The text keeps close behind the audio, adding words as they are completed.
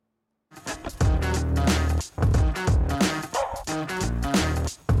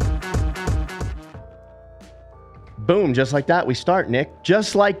Boom, just like that, we start, Nick.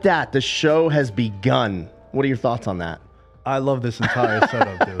 Just like that, the show has begun. What are your thoughts on that? I love this entire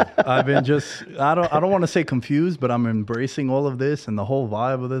setup, dude. I've been I don't want to say confused, but I'm embracing all of this and the whole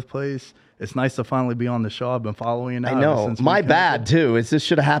vibe of this place. It's nice to finally be on the show. I've been following it now. I know. My bad, too. This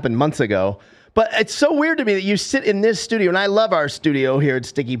should have happened months ago. But it's so weird to me that you sit in this studio, and I love our studio here at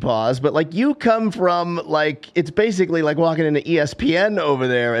Sticky Paws, but like you come from like, it's basically like walking into ESPN over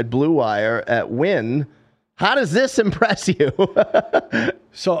there at Blue Wire at Wynn. How does this impress you?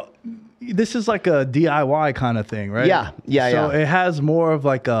 So this is like a DIY kind of thing, right? Yeah. So it has more of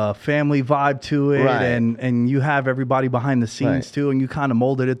like a family vibe to it, right. and you have everybody behind the scenes right. too, and you kind of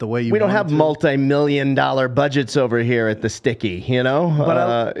molded it the way you. We don't have multi-million-dollar budgets over here at the Sticky, you know.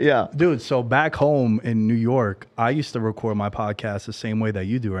 But yeah, dude. So back home in New York, I used to record my podcast the same way that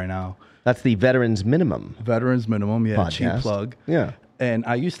you do right now. That's the Veterans Minimum. Veterans Minimum, yeah. Podcast. Cheap plug. Yeah. And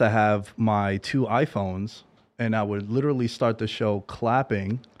I used to have my 2 iPhones, and I would literally start the show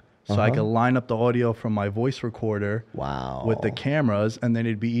clapping. So I could line up the audio from my voice recorder with the cameras, and then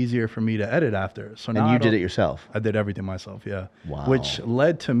it'd be easier for me to edit after. So now and you did it yourself? I did everything myself, yeah. Wow. Which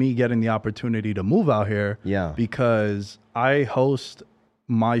led to me getting the opportunity to move out here. Yeah. Because I host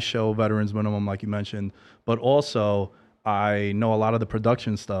my show, Veterans Minimum, like you mentioned, but also I know a lot of the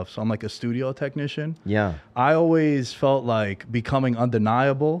production stuff. So I'm like a studio technician. Yeah. I always felt like becoming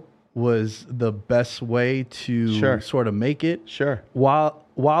undeniable was the best way to sort of make it. Sure.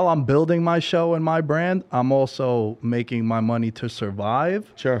 While I'm building my show and my brand, I'm also making my money to survive.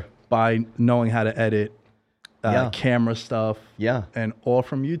 Sure. By knowing how to edit camera stuff. Yeah. And all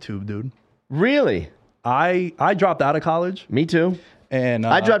from YouTube, dude. Really? I dropped out of college. Me too. And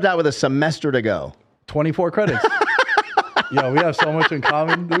I dropped out with a semester to go. 24 credits. Yo, we have so much in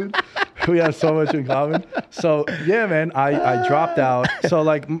common, dude. We have so much in common. So yeah, man, I dropped out. So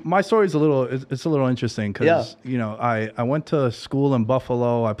like my story is it's a little interesting because you know I went to school in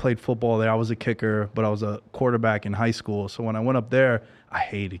Buffalo. I played football there. I was a kicker, but I was a quarterback in high school. So when I went up there, I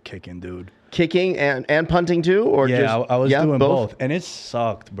hated kicking, dude. Kicking and punting too, or just I was doing both, and it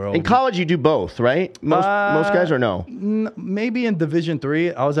sucked, bro. In college, you do both, right? Most guys, or no? Maybe in Division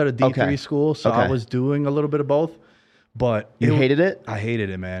III. I was at a D3 school, so I was doing a little bit of both. But you hated it? I hated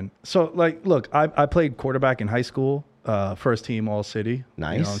it, man. So, like, look, I played quarterback in high school, first team all city.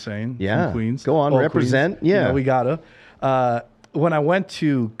 Nice. You know what I'm saying? Yeah. From Queens. Go on, represent. Queens. Yeah. You know, we gotta. When I went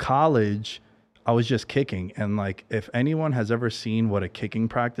to college, I was just kicking. And, like, if anyone has ever seen what a kicking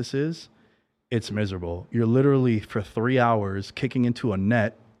practice is, it's miserable. You're literally for 3 hours kicking into a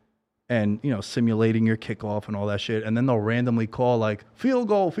net and, you know, simulating your kickoff and all that shit. And then they'll randomly call, like, field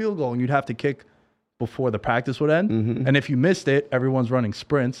goal. And you'd have to kick before the practice would end. Mm-hmm. And if you missed it, everyone's running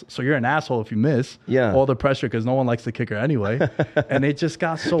sprints. So you're an asshole if you miss. Yeah. All the pressure because no one likes the kicker anyway. And it just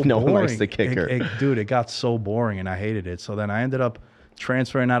got so boring. No one likes the kicker. Dude, it got so boring and I hated it. So then I ended up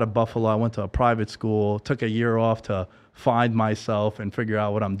transferring out of Buffalo. I went to a private school, took a year off to find myself and figure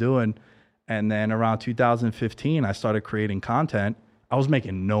out what I'm doing. And then around 2015, I started creating content. I was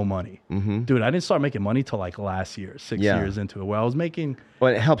making no money. Mm-hmm. Dude, I didn't start making money till like last year, 6 years into it, where I was making...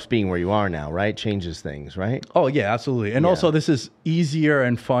 Well, it helps being where you are now, right? Changes things, right? Oh, yeah, absolutely. And also, this is easier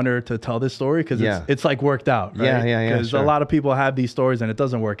and funner to tell this story because it's like worked out, right? Yeah. Because a lot of people have these stories and it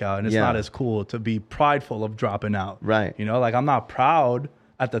doesn't work out. And it's not as cool to be prideful of dropping out. Right. You know, like I'm not proud.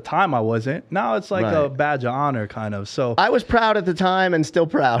 At the time, I wasn't. Now it's like a badge of honor, kind of. So I was proud at the time and still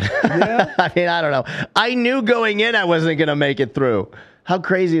proud. Yeah. I mean, I don't know. I knew going in I wasn't going to make it through. How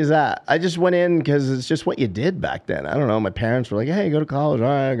crazy is that? I just went in because it's just what you did back then. I don't know. My parents were like, hey, go to college. All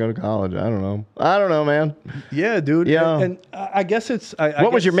right, go to college. I don't know, man. Yeah, dude. Yeah. And I guess it's...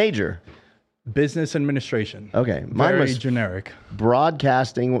 What was your major? Business administration. Okay. Mine was generic.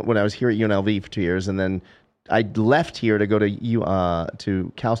 Broadcasting when I was here at UNLV for 2 years. And then I left here to go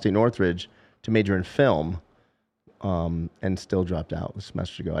to Cal State Northridge to major in film. And still dropped out a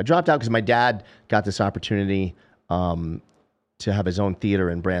semester ago. I dropped out because my dad got this opportunity to have his own theater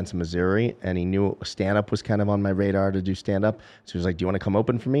in Branson, Missouri, and he knew stand-up was kind of on my radar to do stand-up. So he was like, do you want to come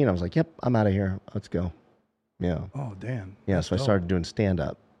open for me? And I was like, yep, I'm out of here. Let's go. Yeah. Oh, damn. Yeah, so I started doing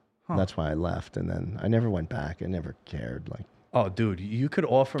stand-up. Huh. That's why I left, and then I never went back. I never cared. Like, oh, dude, you could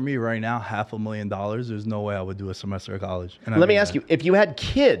offer me right now $500,000. There's no way I would do a semester of college. And let me ask you, if you had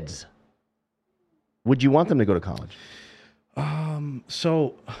kids, would you want them to go to college?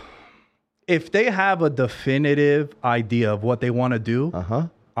 So... if they have a definitive idea of what they want to do,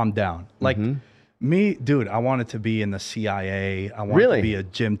 I'm down. Like me, dude, I wanted to be in the CIA. I wanted to be a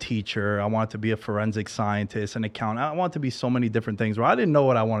gym teacher. I wanted to be a forensic scientist, an accountant. I wanted to be so many different things where I didn't know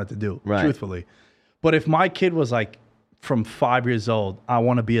what I wanted to do, truthfully. But if my kid was like from 5 years old, I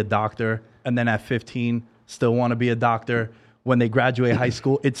want to be a doctor. And then at 15, still want to be a doctor when they graduate high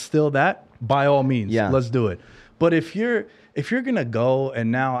school, it's still that. By all means, let's do it. But if you're gonna go,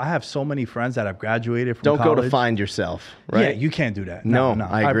 and now I have so many friends that have graduated from college. Don't go to find yourself, right? Yeah, you can't do that. No,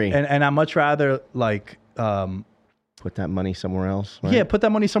 I agree. And I much rather like put that money somewhere else. Right? Yeah, put that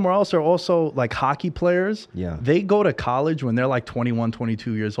money somewhere else. Or also like hockey players. Yeah, they go to college when they're like 21,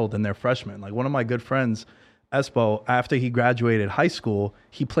 22 years old, and they're freshmen. Like one of my good friends, Espo, after he graduated high school,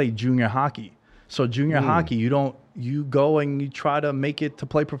 he played junior hockey. So junior hockey, you go and you try to make it to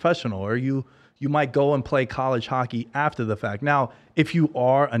play professional, or you might go and play college hockey after the fact. Now, if you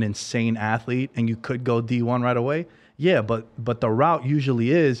are an insane athlete and you could go D1 right away, yeah, but the route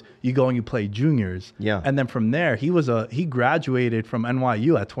usually is you go and you play juniors. Yeah. And then from there, he graduated from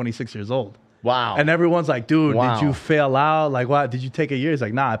NYU at 26 years old. Wow. And everyone's like, dude, did you fail out? Like, what? Did you take a year? He's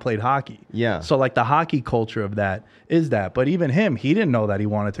like, nah, I played hockey. Yeah. So like the hockey culture of that is that. But even him, he didn't know that he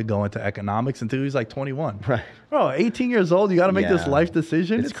wanted to go into economics until he was like 21. Right. Bro, 18 years old, you got to make this life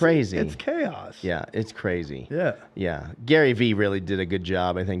decision. It's crazy. It's chaos. Yeah, it's crazy. Yeah. Yeah. Gary Vee really did a good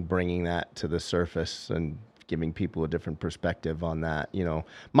job, I think, bringing that to the surface and giving people a different perspective on that. You know,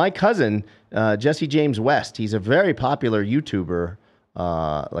 my cousin, Jesse James West, he's a very popular YouTuber,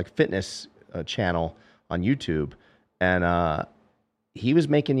 like fitness channel on YouTube. And he was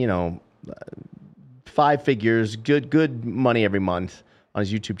making, 5 figures, good money every month on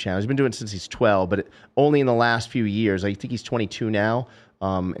his YouTube channel. He's been doing it since he's 12, but only in the last few years, I think he's 22 now.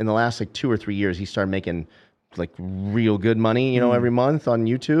 In the last like 2 or 3 years, he started making like real good money, every month on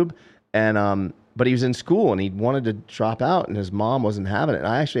YouTube. And, but he was in school and he wanted to drop out and his mom wasn't having it. And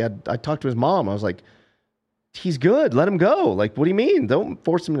I talked to his mom. I was like, he's good. Let him go. Like, what do you mean? Don't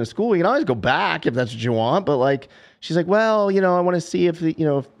force him into school. You can always go back if that's what you want. But like, she's like, well, I want to see if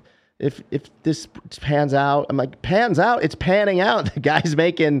this pans out. I'm like, pans out? It's panning out. The guy's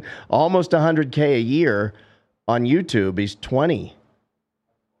making almost $100K a year on YouTube. He's 20.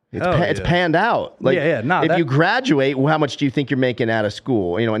 It's panned out. Like, if you graduate, how much do you think you're making out of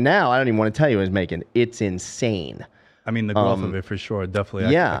school? And now I don't even want to tell you what he's making. It's insane. I mean, the growth of it for sure,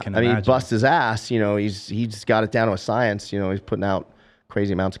 definitely. Yeah, I can imagine. He busts his ass. He's got it down to a science. He's putting out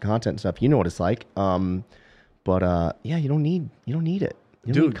crazy amounts of content and stuff. You know what it's like. But you don't need it.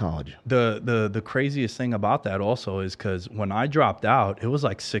 You don't need college. The craziest thing about that also is because when I dropped out, it was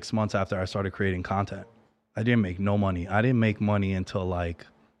like 6 months after I started creating content. I didn't make no money. I didn't make money until like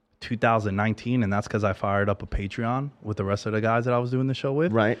 2019, and that's because I fired up a Patreon with the rest of the guys that I was doing the show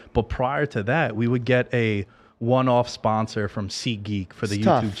with. Right. But prior to that, we would get a one-off sponsor from SeatGeek for the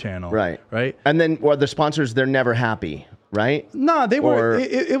YouTube channel. Right. And then the sponsors, they're never happy, right? No, they were.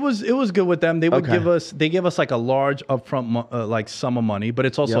 It was good with them. They would give us like a large upfront like sum of money, but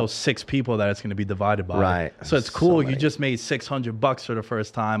it's also 6 people that it's going to be divided by. Right. So it's cool. You just made $600 for the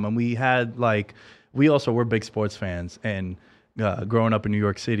first time, and we had we also were big sports fans, and growing up in New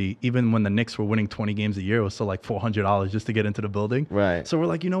York City, even when the Knicks were winning 20 games a year, it was still like $400 just to get into the building. Right. So we're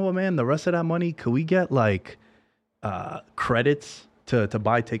like, you know what, man? The rest of that money, could we get like credits to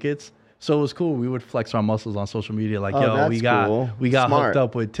buy tickets? So it was cool. We would flex our muscles on social media, like, we got hooked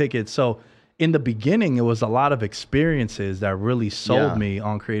up with tickets. So in the beginning, it was a lot of experiences that really sold me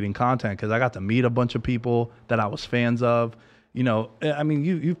on creating content, because I got to meet a bunch of people that I was fans of. I mean,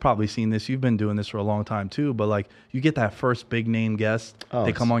 you've probably seen this. You've been doing this for a long time too. But like, you get that first big name guest,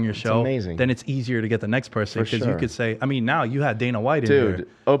 they come on your show. Amazing. Then it's easier to get the next person, because you could say, I mean, now you had Dana White in Dude,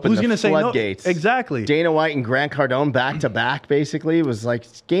 open the floodgates. Exactly. Dana White and Grant Cardone back to back, basically, was like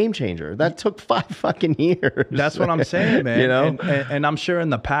game changer. That took 5 fucking years. That's what I'm saying, man. And I'm sure in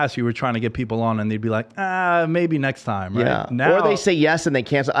the past you were trying to get people on, and they'd be like, maybe next time, right? Yeah. Now, or they say yes and they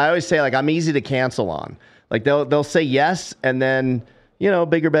cancel. I always say, like, I'm easy to cancel on. Like, they'll say yes, and then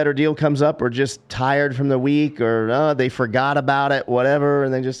bigger, better deal comes up, or just tired from the week, or they forgot about it, whatever,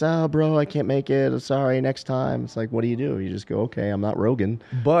 and they just, bro, I can't make it. Sorry, next time. It's like, what do? You just go, okay, I'm not Rogan.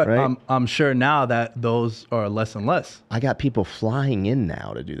 But right? I'm sure now that those are less and less. I got people flying in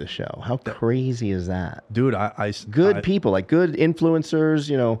now to do the show. How crazy is that? Dude, good people, like good influencers,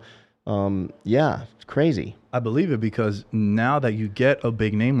 it's crazy. I believe it, because now that you get a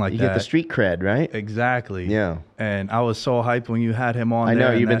big name like that, you get the street cred, right? Exactly. Yeah. And I was so hyped when you had him on. I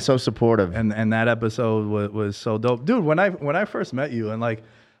know, you've been so supportive, and that episode was so dope, dude. When I first met you, and like,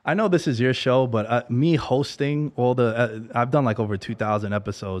 I know this is your show, but me hosting all the I've done like over 2,000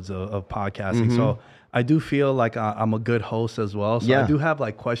 episodes of podcasting, so I do feel like I'm a good host as well. So I do have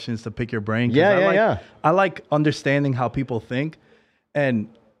like questions to pick your brain. I like understanding how people think, and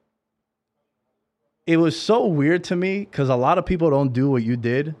it was so weird to me because a lot of people don't do what you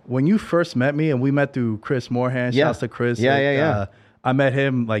did. When you first met me, and we met through Chris Moorhan. Shouts to Chris. I met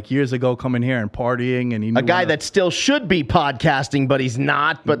him like years ago coming here and partying, and he knew a guy that still should be podcasting, but he's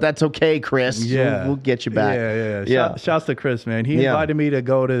not. But that's okay, Chris. Yeah, we'll get you back. Yeah. Shouts to Chris, man. He invited me to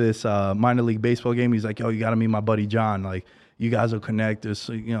go to this minor league baseball game. He's like, "Yo, you got to meet my buddy John. Like, you guys will connect. There's,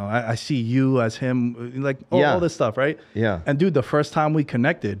 you know, I see you as him. Like all this stuff, right? Yeah. And dude, the first time we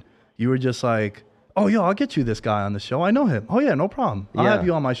connected, you were just like, "Oh, yo, I'll get you this guy on the show. I know him. Oh yeah, no problem. I'll have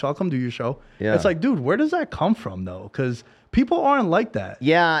you on my show. I'll come do your show." Yeah. It's like, dude, where does that come from though? Because people aren't like that.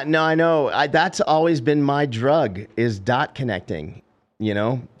 Yeah, no, I know. That's always been my drug is dot connecting, you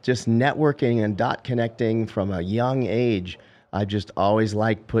know, just networking and dot connecting from a young age. I just always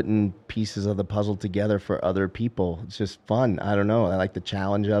like putting pieces of the puzzle together for other people. It's just fun. I don't know. I like the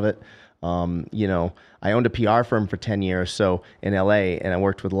challenge of it. You know, I owned a PR firm for 10 years so in LA, and I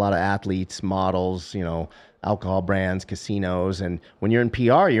worked with a lot of athletes, models, you know, alcohol brands, casinos. And when you're in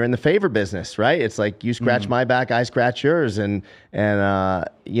PR, you're in the favor business, right? It's like you scratch my back, I scratch yours. And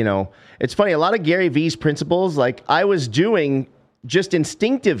you know, it's funny. A lot of Gary Vee's principles, like I was doing just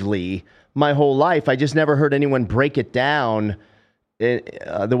instinctively my whole life. I just never heard anyone break it down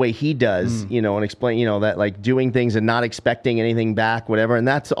the way he does, you know, and explain, you know, that like doing things and not expecting anything back, whatever. And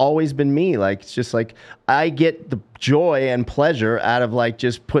that's always been me. Like, it's just like, I get the joy and pleasure out of like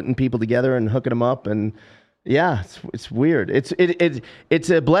just putting people together and hooking them up. And yeah, it's weird. It's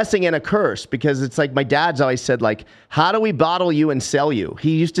a blessing and a curse because it's like my dad's always said, like, how do we bottle you and sell you?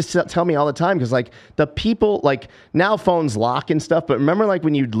 He used to tell me all the time because like the people, like now phones lock and stuff, but remember like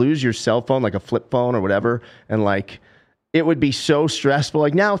when you'd lose your cell phone, like a flip phone or whatever, and like it would be so stressful.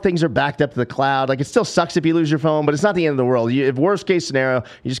 Like now things are backed up to the cloud. Like it still sucks if you lose your phone, but it's not the end of the world. If worst case scenario,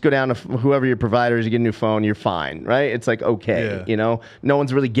 you just go down to whoever your provider is, you get a new phone, you're fine, right? It's like, okay, you know, no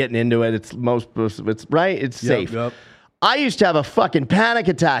one's really getting into it. It's right. It's safe. Yep. I used to have a fucking panic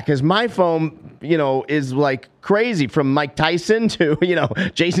attack because my phone, you know, is like crazy from Mike Tyson to, you know,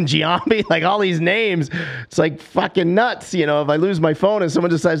 Jason Giambi, like all these names. It's like fucking nuts. You know, if I lose my phone and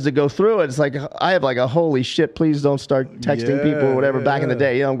someone decides to go through it, it's like I have like a holy shit, please don't start texting people or whatever back in the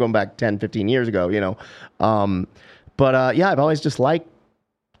day. You know, I'm going back 10, 15 years ago, you know. Yeah, I've always just liked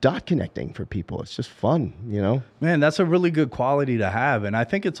dot connecting for people. It's just fun, you know? Man, that's a really good quality to have. And I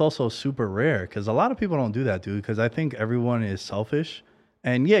think it's also super rare because a lot of people don't do that, dude, because I think everyone is selfish.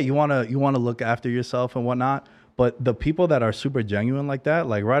 And yeah, you wanna look after yourself and whatnot. But the people that are super genuine like that,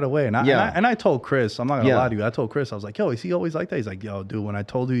 like right away. And I told Chris, I'm not gonna lie to you. I told Chris, I was like, yo, is he always like that? He's like, yo, dude, when I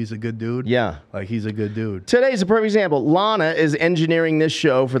told you he's a good dude, like he's a good dude. Today's a perfect example. Lana is engineering this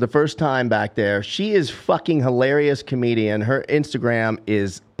show for the first time back there. She is fucking hilarious comedian. Her Instagram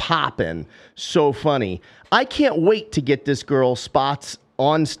is popping. So funny. I can't wait to get this girl spots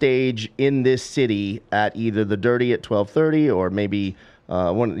on stage in this city at either the Dirty at 12:30 or maybe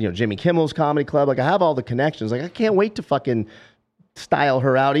Jimmy Kimmel's Comedy Club. Like I have all the connections. Like I can't wait to fucking style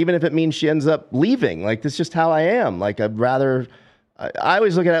her out, even if it means she ends up leaving. Like that's just how I am. Like I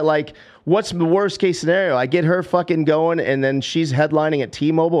always look at it like, what's the worst case scenario? I get her fucking going and then she's headlining at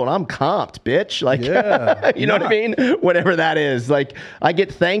T-Mobile and I'm comped, bitch. Like, you know what I mean? Whatever that is. Like I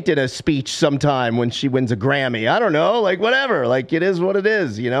get thanked in a speech sometime when she wins a Grammy. I don't know, like whatever. Like it is what it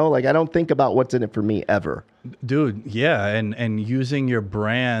is, you know? Like I don't think about what's in it for me ever. Dude, yeah. And using your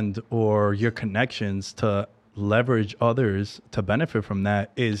brand or your connections to leverage others to benefit from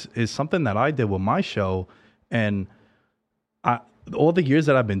that is something that I did with my show. And all the years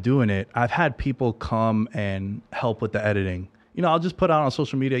that I've been doing it, I've had people come and help with the editing. You know, I'll just put out on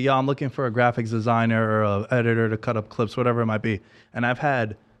social media, yo, I'm looking for a graphics designer or an editor to cut up clips, whatever it might be. And I've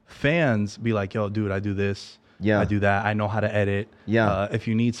had fans be like, yo, dude, I do this. I do that. I know how to edit. If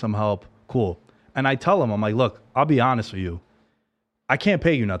you need some help, cool. And I tell them, I'm like, look, I'll be honest with you. I can't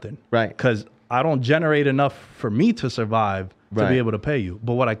pay you nothing. Right. Because I don't generate enough for me to survive to be able to pay you.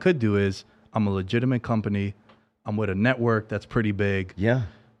 But what I could do is I'm a legitimate company. I'm with a network that's pretty big. Yeah,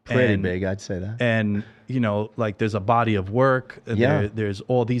 pretty big, I'd say that. And, you know, like there's a body of work. There's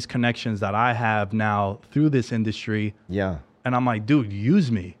all these connections that I have now through this industry. Yeah. And I'm like, dude,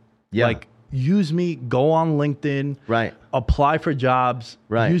 use me. Yeah. Like, use me, go on LinkedIn. Right. Apply for jobs.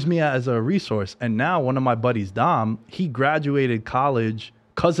 Right. Use me as a resource. And now one of my buddies, Dom, he graduated college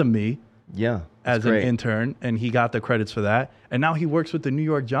because of me. Yeah. As an intern. And he got the credits for that. And now he works with the New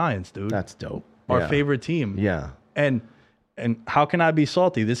York Giants, dude. That's dope. Our favorite team. Yeah. And how can I be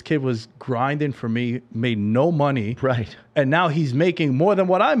salty? This kid was grinding for me, made no money. Right. And now he's making more than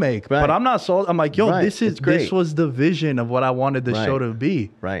what I make. Right. But I'm not salty. I'm like, yo, this was the vision of what I wanted the show to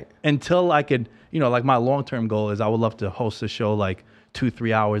be. Right. Until I could, you know, like my long-term goal is I would love to host a show like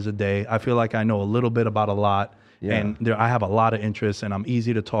 2-3 hours a day. I feel like I know a little bit about a lot. Yeah. And I have a lot of interests, and I'm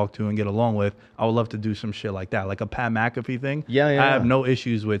easy to talk to and get along with. I would love to do some shit like that, like a Pat McAfee thing. Yeah. I have no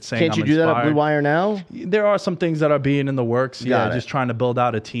issues with saying Can't I'm you do that at inspired. Blue Wire now? There are some things that are being in the works. Got it. Just trying to build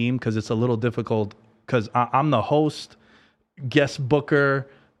out a team because it's a little difficult because I'm the host, guest booker,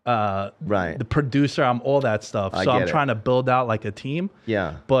 Right. the producer, I'm all that stuff. So I'm trying to build out like a team.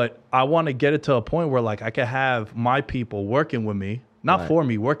 Yeah. But I want to get it to a point where like I could have my people working with me, not for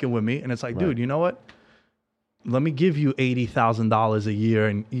me, working with me. And it's like, dude, you know what? Let me give you $80,000 a year,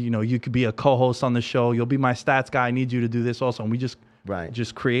 and you could be a co-host on the show. You'll be my stats guy. I need you to do this also, and we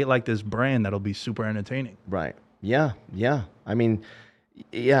just create like this brand that'll be super entertaining. Right. Yeah. Yeah. I mean,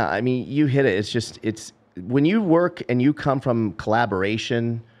 you hit it. It's when you work and you come from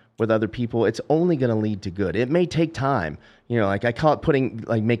collaboration with other people, it's only going to lead to good. It may take time. Like I call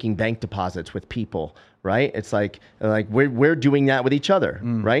it making bank deposits with people, right? It's like we're doing that with each other,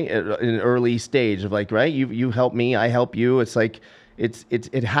 right? In an early stage of like, right? You help me, I help you. It's like,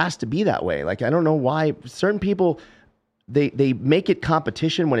 it has to be that way. Like, I don't know why certain people, they make it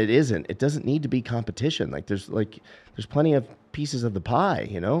competition when it isn't. It doesn't need to be competition. There's plenty of pieces of the pie,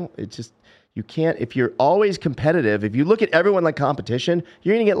 It's just, you can't, if you're always competitive, if you look at everyone like competition,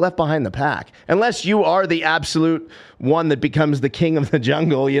 you're going to get left behind the pack. Unless you are the absolute one that becomes the king of the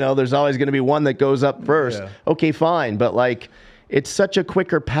jungle, there's always going to be one that goes up first. Yeah. Okay, fine. But it's such a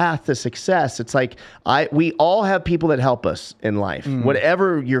quicker path to success. It's like we all have people that help us in life,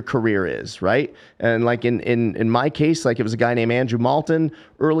 whatever your career is, right? And like in my case, like it was a guy named Andrew Malton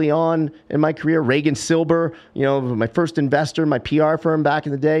early on in my career. Reagan Silber, my first investor, my PR firm back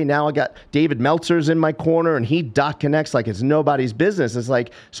in the day. Now I got David Meltzer's in my corner, and he connects like it's nobody's business.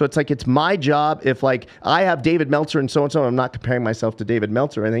 It's my job. If like I have David Meltzer and so, I'm not comparing myself to David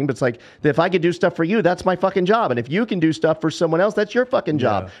Meltzer or anything, but it's like if I could do stuff for you, that's my fucking job. And if you can do stuff for someone else, that's your fucking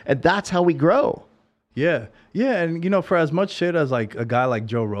job. Yeah. And that's how we grow. Yeah. Yeah. And for as much shit as like a guy like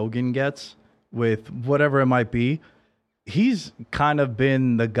Joe Rogan gets with whatever it might be, he's kind of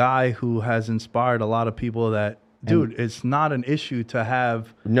been the guy who has inspired a lot of people that, dude, it's not an issue to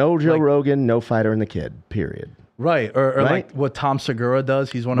have no Joe Rogan, no Fighter and the Kid, period. Right. Or like what Tom Segura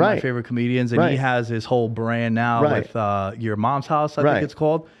does. He's one of my favorite comedians, and he has his whole brand now with Your Mom's House, I think it's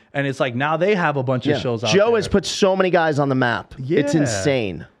called. And it's like now they have a bunch of shows out there. Joe has put so many guys on the map. Yeah. It's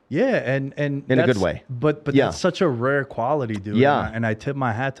insane. Yeah, and in a good way. But that's such a rare quality, dude. Yeah. And I tip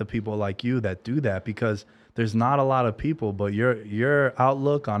my hat to people like you that do that, because there's not a lot of people, but your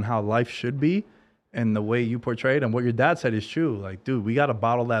outlook on how life should be and the way you portray it and what your dad said is true. Like, dude, we got to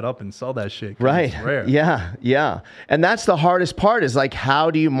bottle that up and sell that shit. Right. It's rare. Yeah. Yeah. And that's the hardest part is like, how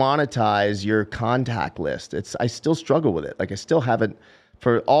do you monetize your contact list? I still struggle with it. Like I still haven't,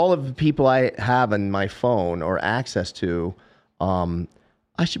 for all of the people I have on my phone or access to,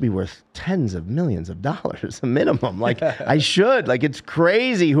 I should be worth tens of millions of dollars, a minimum. Like I should. Like it's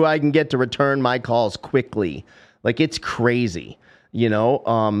crazy who I can get to return my calls quickly. Like it's crazy,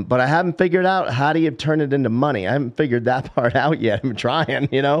 but I haven't figured out how do you turn it into money. I haven't figured that part out yet. I'm trying,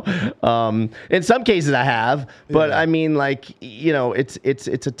 in some cases I have, but I mean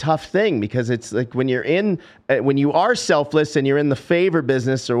it's a tough thing because it's like when you are selfless and you're in the favor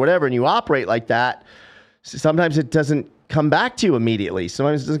business or whatever, and you operate like that, sometimes it doesn't come back to you immediately.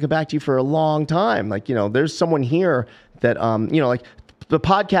 Sometimes it doesn't come back to you for a long time. Like, there's someone here that, like the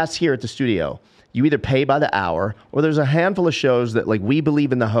podcasts here at the studio, you either pay by the hour or there's a handful of shows that like we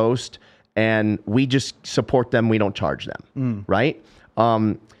believe in the host and we just support them. We don't charge them. Right.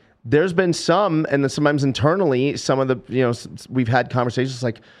 There's been some, and sometimes internally, some of the, we've had conversations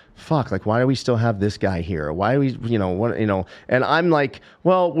like, fuck, like, why do we still have this guy here? Why do we, and I'm like,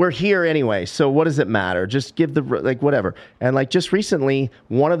 well, we're here anyway. So what does it matter? Just give whatever. And like just recently,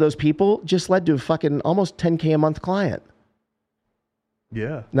 one of those people just led to a fucking almost 10K a month client.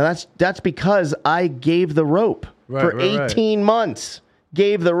 Yeah. Now that's because I gave the rope for 18 months,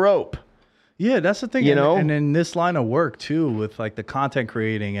 gave the rope. Yeah, that's the thing. And in this line of work too, with like the content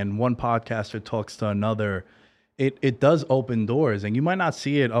creating and one podcaster talks to another, it does open doors, and you might not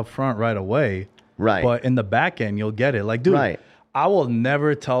see it up front right away. Right. But in the back end, you'll get it. Like, dude, I will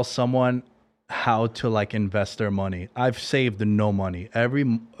never tell someone how to like invest their money. I've saved no money.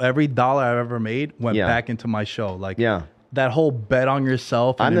 Every dollar I've ever made went back into my show. Like, that whole bet on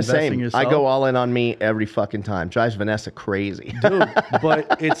yourself and I'm the investing same. yourself. I go all in on me every fucking time. Drives Vanessa crazy. Dude,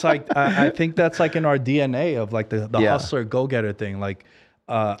 but it's like, I think that's like in our DNA of like the hustler, go-getter thing. Like,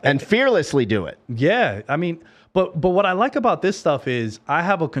 and fearlessly do it. Yeah. I mean, but what I like about this stuff is I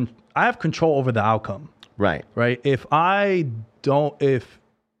have control over the outcome. Right. Right. If I don't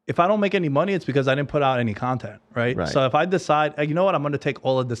make any money, it's because I didn't put out any content. Right. So if I decide, you know what, I'm going to take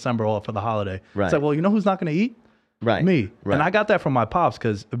all of December off for the holiday. Right. It's like, well, you know who's not going to eat? Right. Me. Right. And I got that from my pops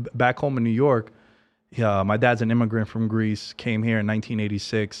because back home in New York, my dad's an immigrant from Greece, came here in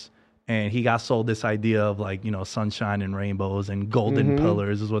 1986. And he got sold this idea of like, sunshine and rainbows and golden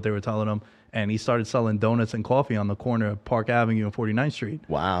pillars is what they were telling him. And he started selling donuts and coffee on the corner of Park Avenue and 49th Street.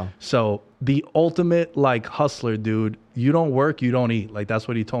 Wow. So the ultimate like hustler, dude, you don't work, you don't eat. Like that's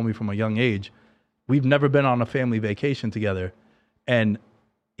what he told me from a young age. We've never been on a family vacation together. And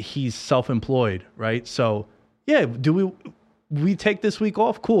he's self-employed, right? So yeah, we take this week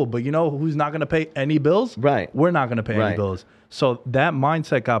off? Cool. But you know who's not going to pay any bills? Right. We're not going to pay any bills. So that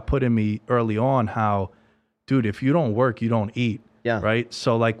mindset got put in me early on how, dude, if you don't work, you don't eat. Yeah. Right.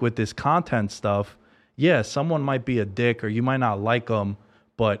 So like with this content stuff, yeah, someone might be a dick or you might not like them.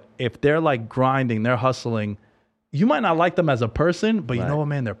 But if they're like grinding, they're hustling, you might not like them as a person, but you know what,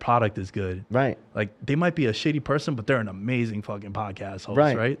 man, their product is good. Right. Like they might be a shitty person, but they're an amazing fucking podcast host.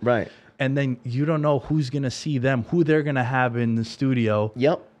 Right. Right. And then you don't know who's going to see them, who they're going to have in the studio.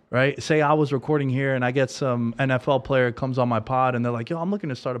 Yep. Right? Say I was recording here and I get some NFL player comes on my pod and they're like, yo, I'm looking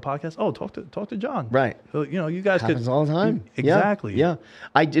to start a podcast. Oh, talk to John. Right. So, you guys Happens could. all the time. Exactly. Yeah.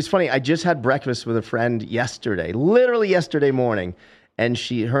 It's funny. I just had breakfast with a friend yesterday, literally yesterday morning. And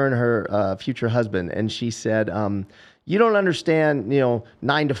her and her future husband, and she said, you don't understand,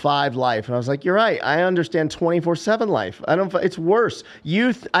 9 to 5 life. And I was like, you're right. I understand 24/7 life. It's worse.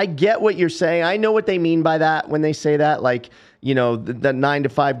 I get what you're saying. I know what they mean by that when they say that, like, the 9 to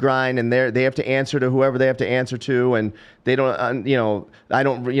 5 grind, and they have to answer to whoever they have to answer to, and they don't, I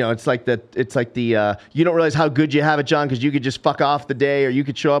don't, it's like the you don't realize how good you have it, John, because you could just fuck off the day, or you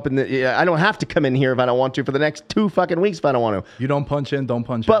could show up I don't have to come in here if I don't want to for the next 2 fucking weeks if I don't want to. You don't punch in, don't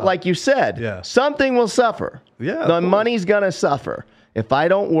punch out. But like you said, something will suffer. Yeah, the money's gonna suffer. If I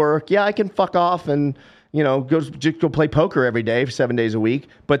don't work, I can fuck off and go play poker every day for 7 days a week.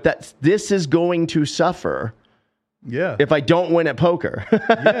 But this is going to suffer. Yeah. If I don't win at poker,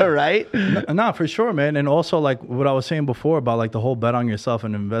 right? No, for sure, man. And also, like what I was saying before about like the whole bet on yourself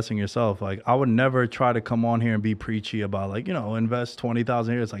and investing yourself. Like I would never try to come on here and be preachy about like invest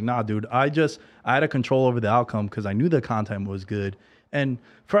 20,000 here. It's like, nah, dude. I had a control over the outcome because I knew the content was good. And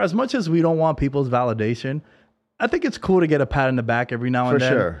for as much as we don't want people's validation, I think it's cool to get a pat in the back every now and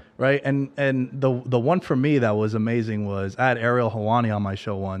then. For sure. Right. And the one for me that was amazing was I had Ariel Hawani on my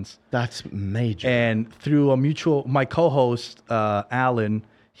show once. That's major. And through my co-host, Alan,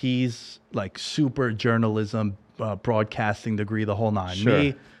 he's like super journalism, broadcasting degree, the whole nine. Sure.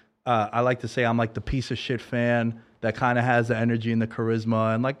 Me, I like to say I'm like the piece of shit fan that kind of has the energy and the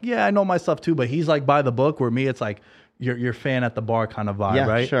charisma. And like, yeah, I know my stuff too, but he's like by the book, where me, it's like, your fan at the bar kind of vibe,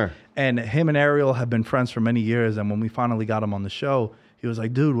 right? Sure. And him and Ariel have been friends for many years. And when we finally got him on the show, he was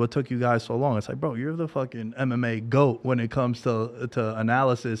like, dude, what took you guys so long? It's like, bro, you're the fucking MMA GOAT when it comes to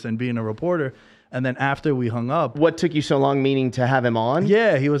analysis and being a reporter. And then after we hung up. What took you so long, meaning to have him on?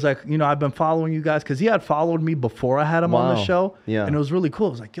 Yeah, he was like, I've been following you guys. Because he had followed me before I had him on the show. Yeah. And it was really cool. I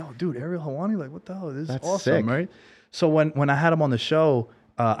was like, yo, dude, Ariel Hawani, like, what the hell? This is awesome, sick. Right? So when I had him on the show,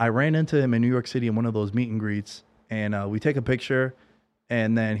 I ran into him in New York City in one of those meet and greets. And we take a picture,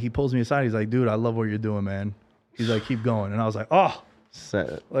 and then he pulls me aside. He's like, dude, I love what you're doing, man. He's like, keep going. And I was like, oh. It's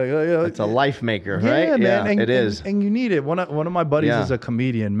a life maker, right? Yeah, man. And, it is. And you need it. One of my buddies is a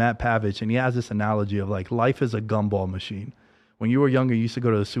comedian, Matt Pavich, and he has this analogy of like life is a gumball machine. When you were younger, you used to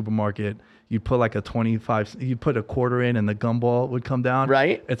go to the supermarket. You'd put like you'd put a quarter in, and the gumball would come down.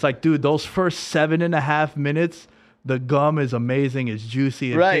 Right. It's like, dude, those first 7.5 minutes, the gum is amazing. It's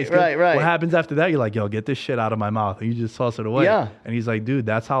juicy. It tastes good. Right. What happens after that? You're like, yo, get this shit out of my mouth. And you just toss it away. Yeah. And he's like, dude,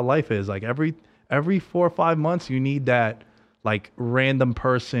 that's how life is. Like every 4 or 5 months, you need that like random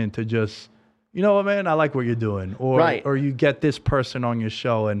person to just, you know what, man, I like what you're doing. Or you get this person on your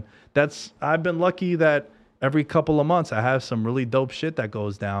show. And I've been lucky that every couple of months I have some really dope shit that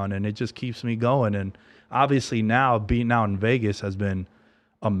goes down, and it just keeps me going. And obviously now being out in Vegas has been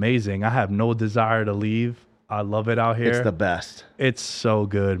amazing. I have no desire to leave. I love it out here. It's the best. It's so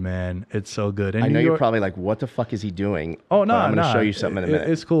good, man. It's so good. And I know you're probably like, what the fuck is he doing? Oh, no, I'm going to show you something in a minute.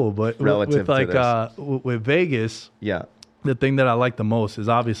 It's cool. But relative to this. With Vegas, the thing that I like the most is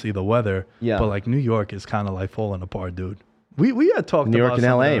obviously the weather. Yeah. But like New York is kind of like falling apart, dude. We had talked about New York and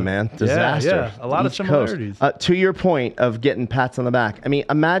LA, man. Disaster. Yeah, a lot of similarities. To your point of getting pats on the back. I mean,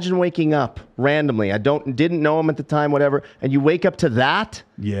 imagine waking up randomly. Didn't know him at the time, whatever, and you wake up to that.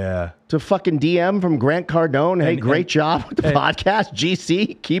 Yeah. To fucking DM from Grant Cardone. Hey, great job with the podcast.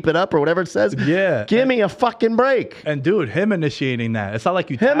 GC, keep it up, or whatever it says. Yeah. Give me a fucking break. And dude, him initiating that. It's not like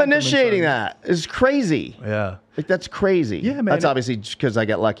you. Him initiating that is crazy. Yeah. Like that's crazy. Yeah, man. That's obviously because I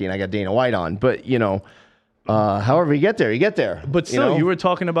got lucky and I got Dana White on, but However you get there. But still, you were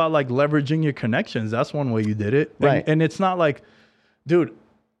talking about like leveraging your connections. That's one way you did it. Right. And it's not like, dude,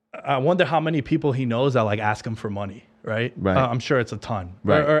 I wonder how many people he knows that like ask him for money. Right. I'm sure it's a ton.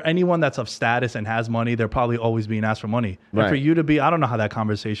 Right. Or anyone that's of status and has money, they're probably always being asked for money. Right. And for you to be, I don't know how that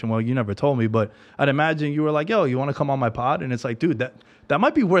conversation, well, you never told me, but I'd imagine you were like, yo, you want to come on my pod? And it's like, dude, that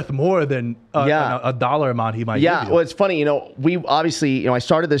might be worth more than a dollar amount he might give you. Well, it's funny, we obviously, I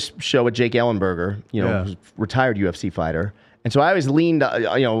started this show with Jake Ellenberger, who's a retired UFC fighter. And so I always leaned,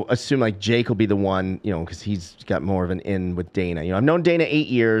 assume like Jake will be the one, because he's got more of an in with Dana. I've known Dana 8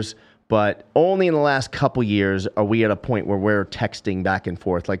 years, but only in the last couple years are we at a point where we're texting back and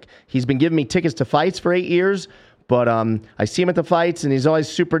forth. Like, he's been giving me tickets to fights for 8 years, but I see him at the fights, and he's always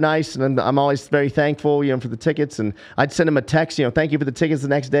super nice, and I'm always very thankful, for the tickets. And I'd send him a text, thank you for the tickets the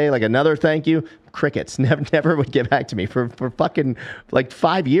next day, like another thank you. Crickets. Never would get back to me for fucking like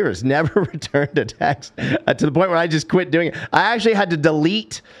 5 years. Never returned a text to the point where I just quit doing it. I actually had to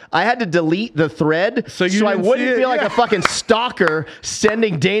delete the thread so I wouldn't feel like a fucking stalker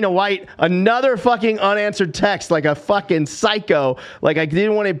sending Dana White another fucking unanswered text like a fucking psycho. Like I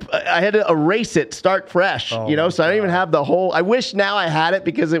didn't want to. I had to erase it, start fresh. So I don't even have the whole. I wish now I had it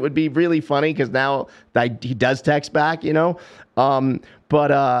because it would be really funny because now he does text back.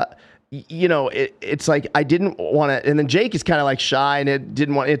 It's like I didn't want to, and then Jake is kind of like shy and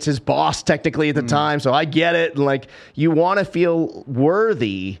it's his boss technically at the time, so I get it. And like, you want to feel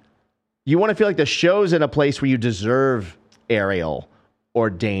worthy, you want to feel like the show's in a place where you deserve Ariel or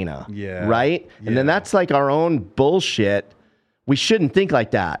Dana, right? Yeah. And then that's like our own bullshit. We shouldn't think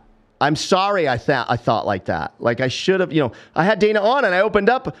like that. I'm sorry I thought like that. Like I should have, I had Dana on and I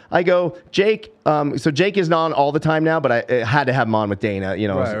opened up. I go, Jake. So Jake isn't on all the time now, but I had to have him on with Dana,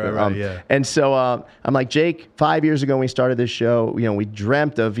 Right, yeah. And so I'm like, Jake, 5 years ago when we started this show, we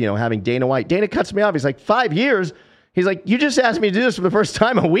dreamt of, having Dana White. Dana cuts me off. He's like, 5 years? He's like, you just asked me to do this for the first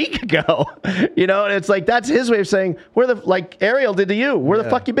time a week ago. And it's like, that's his way of saying, like Ariel did to you, where the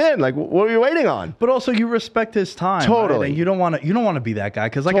fuck you been? Like, what were you waiting on? But also you respect his time. Totally. Right? And you don't want to be that guy.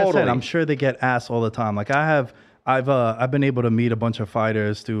 Cause like I said, I'm sure they get asked all the time. Like I've been able to meet a bunch of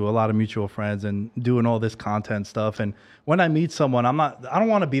fighters through a lot of mutual friends and doing all this content stuff. And when I meet someone, I don't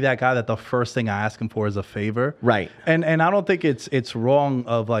want to be that guy that the first thing I ask him for is a favor. Right. And I don't think it's wrong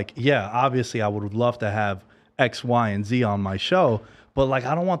of like, obviously I would love to have X, Y, and Z on my show, but like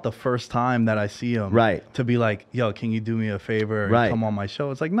I don't want the first time that I see him to be like, yo, can you do me a favor and come on my show?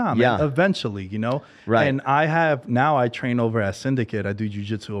 It's like, nah, man, eventually, Right. And I train over at Syndicate. I do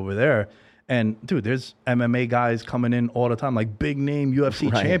jiu-jitsu over there. And dude, there's MMA guys coming in all the time, like big name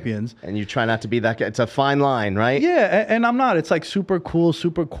UFC champions. And you try not to be that guy. It's a fine line, right? Yeah, and I'm not. It's like super cool,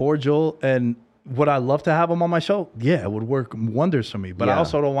 super cordial, and would I love to have them on my show? Yeah, it would work wonders for me. But I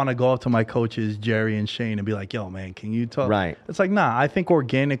also don't want to go up to my coaches, Jerry and Shane, and be like, yo, man, can you talk? Right. It's like, nah, I think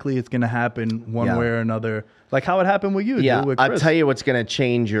organically it's going to happen one way or another. Like how it happened with you. Yeah, dude, with Chris. I'll tell you what's going to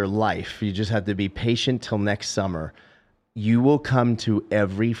change your life. You just have to be patient till next summer. You will come to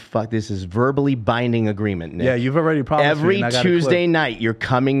this is verbally binding agreement, Nick. Yeah, you've already promised every Tuesday night you're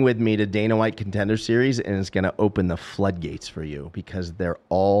coming with me to Dana White Contender Series, and it's going to open the floodgates for you because they're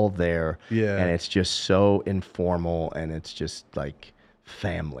all there. Yeah. And it's just so informal, and it's just like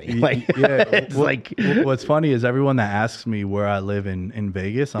family. What's funny is everyone that asks me where I live in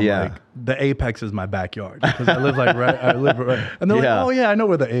Vegas, I'm like, the Apex is my backyard because I live right, and they're like, oh yeah, I know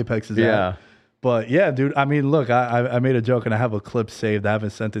where the Apex is at. But yeah, dude, I mean, look, I made a joke and I have a clip saved. I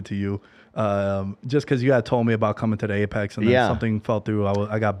haven't sent it to you just because you had told me about coming to the Apex and then something fell through.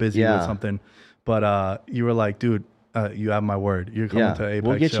 I got busy with something. But you were like, dude, you have my word. You're coming to Apex.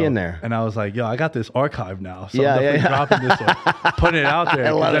 We'll get you in there. And I was like, yo, I got this archive now. So I'm definitely dropping this one, putting it out there.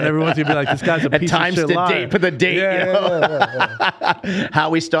 And then everyone's going to be like, this guy's a piece of shit liar. Put the date.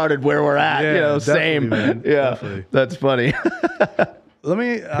 How we started, where we're at. Same. Man. Yeah, definitely. That's funny.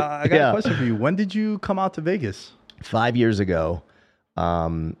 I got a question for you. When did you come out to Vegas? 5 years ago.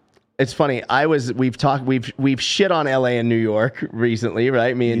 It's funny. We've shit on LA and New York recently,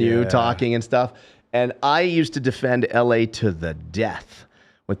 right? Me and you talking and stuff. And I used to defend LA to the death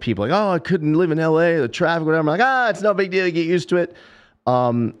with people like, oh, I couldn't live in LA, the traffic, whatever. I'm like, it's no big deal. You get used to it.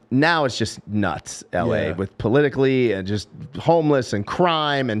 Now it's just nuts, LA, with politically and just homeless and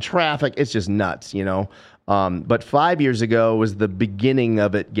crime and traffic. It's just nuts, But 5 years ago was the beginning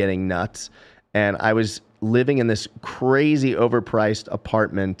of it getting nuts. And I was living in this crazy overpriced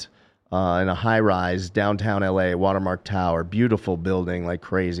apartment in a high rise downtown LA, Watermark Tower, beautiful building, like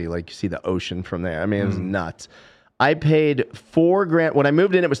crazy. Like you see the ocean from there. I mean, it was nuts. I paid $4,000. When I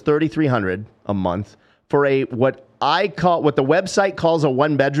moved in, it was $3,300 a month. for what the website calls a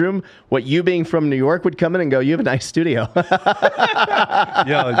 1-bedroom, what you being from New York would come in and go, you have a nice studio. Yeah,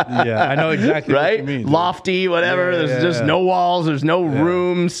 I know exactly right? what you mean. Dude. Lofty, whatever. There's just no walls. There's no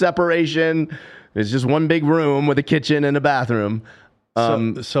room separation. It's just one big room with a kitchen and a bathroom.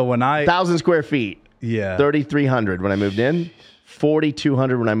 So when 1,000 square feet. Yeah. 3,300 when I moved in.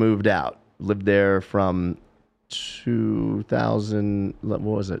 4,200 when I moved out. Lived there from 2000, what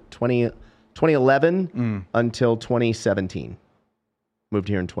was it? 2011 until 2017. Moved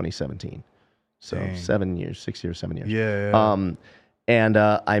here in 2017. So 7 years, 6 years, 7 years. Yeah. And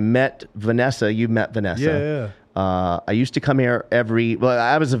I met Vanessa. You met Vanessa. Yeah. I used to come here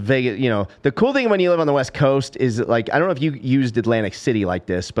I was a Vegas, the cool thing when you live on the West Coast is like, I don't know if you used Atlantic City like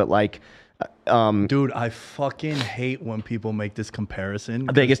this, but like, dude, I fucking hate when people make this comparison.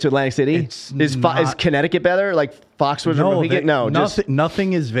 Vegas to Atlantic City? Is Connecticut better? Like Foxwoods?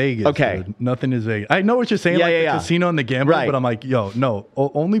 Nothing is Vegas. Okay. Dude. Nothing is Vegas. I know what you're saying, the casino and the gambling, right. but I'm like, no.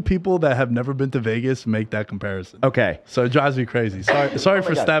 Only people that have never been to Vegas make that comparison. Okay. So it drives me crazy. Sorry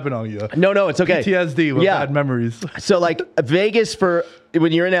for stepping on you. No, it's okay. PTSD with bad memories. So like Vegas for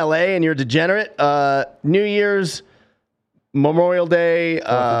when you're in LA and you're a degenerate, New Year's, Memorial Day,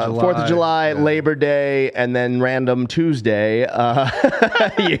 4th of July, Labor Day, and then random Tuesday,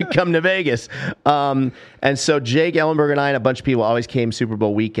 you come to Vegas. And so Jake Ellenberg and I and a bunch of people always came Super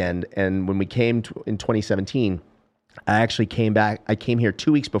Bowl weekend. And when we came in 2017, I actually came back. I came here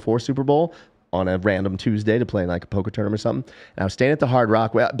 2 weeks before Super Bowl on a random Tuesday to play in like a poker tournament or something. And I was staying at the Hard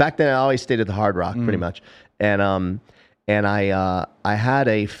Rock. Well, back then, I always stayed at the Hard Rock pretty much. And I had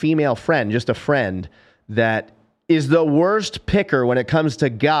a female friend, just a friend, that is the worst picker when it comes to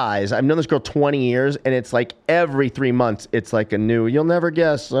guys. I've known this girl 20 years, and it's like every 3 months, it's like a new, you'll never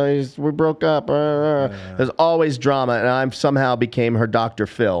guess, we broke up. There's always drama, and I somehow became her Dr.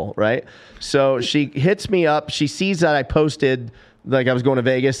 Phil, right? So she hits me up. She sees that I posted, like I was going to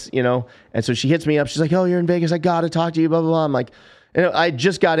Vegas, and so she hits me up. She's like, oh, you're in Vegas. I got to talk to you, blah, blah, blah. I'm like, I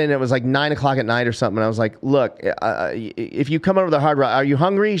just got in. It was like 9 o'clock at night or something. And I was like, look, if you come over to the Hard Rock, are you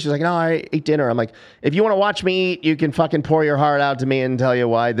hungry? She's like, no, I ate dinner. I'm like, if you want to watch me eat, you can fucking pour your heart out to me and tell you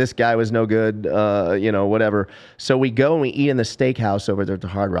why this guy was no good, whatever. So we go and we eat in the steakhouse over there at the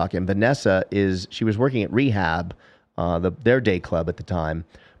Hard Rock. And Vanessa she was working at Rehab, their day club at the time,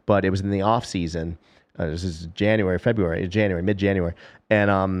 but it was in the off season. This is mid-January.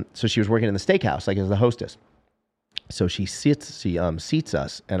 And so she was working in the steakhouse, like as the hostess. So she seats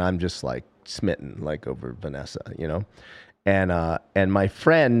us, and I'm just like smitten, like over Vanessa, and my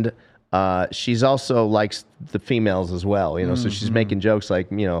friend, she's also likes the females as well, so she's making jokes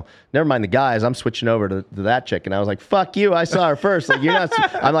like, never mind the guys, I'm switching over to that chick. And I was like, fuck you, I saw her first. Like, you're not,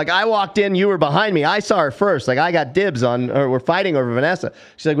 I'm like, I walked in, you were behind me, I saw her first. Like, I got dibs on her, we're fighting over Vanessa.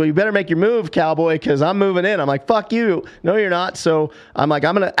 She's like, well, you better make your move, cowboy, because I'm moving in. I'm like, fuck you. No, you're not. So I'm like,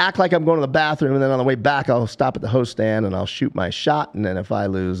 I'm going to act like I'm going to the bathroom, and then on the way back, I'll stop at the host stand and I'll shoot my shot. And then if I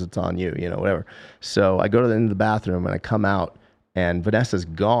lose, it's on you, whatever. So I go to the end of the bathroom and I come out, and Vanessa's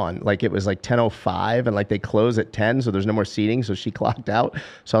gone. Like, it was like 10:05, and like they close at 10, so there's no more seating. So she clocked out.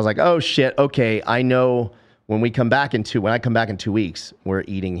 So I was like, oh shit, okay, I know when I come back in 2 weeks, we're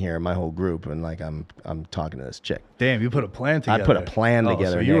eating here, my whole group, and like I'm talking to this chick. Damn, you put a plan together. I put a plan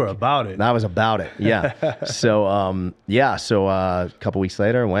together. So you were about it. I was about it. Yeah. So a couple weeks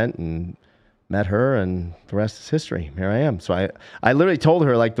later, I went and met her, and the rest is history. Here I am. So I literally told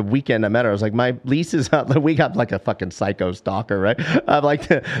her, like, the weekend I met her, I was like, my lease is up. The week I'm like a fucking psycho stalker, right? I'm like,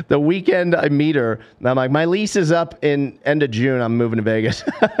 the weekend I meet her, and I'm like, my lease is up in end of June. I'm moving to Vegas.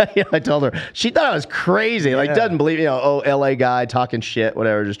 I told her. She thought I was crazy. Like, doesn't believe, LA guy talking shit,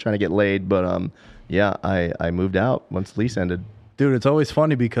 whatever, just trying to get laid. But I moved out once the lease ended. Dude, it's always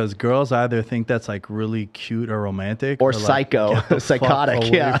funny because girls either think that's like really cute or romantic, or psycho, like,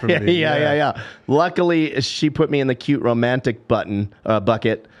 psychotic. Yeah. Luckily, she put me in the cute romantic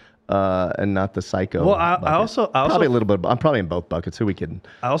bucket, and not the psycho. Well, I also probably a little bit. I'm probably in both buckets. Who we kidding?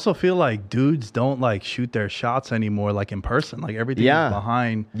 I also feel like dudes don't like shoot their shots anymore, like in person. Like everything is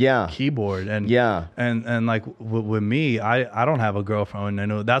behind keyboard, and and like with me, I don't have a girlfriend,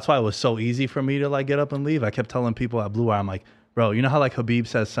 and that's why it was so easy for me to like get up and leave. I kept telling people at Blue Wire, I'm like, bro, you know how like Habib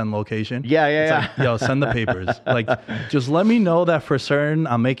says send location? Yeah. Like, yo, send the papers. Like, just let me know that for certain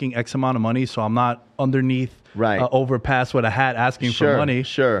I'm making X amount of money, so I'm not underneath overpass with a hat asking for money.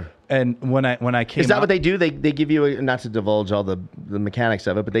 Sure. And when I came Is that out, what they do? They give you not to divulge all the mechanics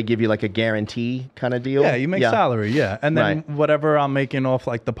of it, but they give you like a guarantee kind of deal. Yeah, you make salary, and then whatever I'm making off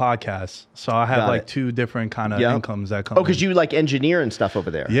like the podcast. So I have Got like it. two different kind of incomes that come. Oh, because you like engineer and stuff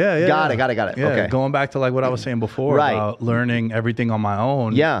over there. Yeah. Got it. Yeah, Okay. going back to like what I was saying before about learning everything on my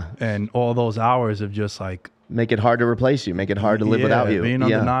own. Yeah. And all those hours of just like make it hard to replace you. Make it hard to live without you. Being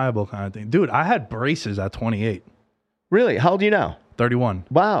undeniable kind of thing. Dude, I had braces at 28. Really? How old are you now? 31.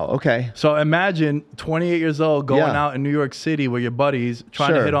 Wow. Okay. So imagine 28 years old going out in New York City with your buddies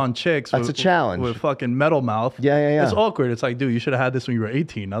trying to hit on chicks. That's a challenge. With fucking metal mouth. Yeah. It's awkward. It's like, dude, you should have had this when you were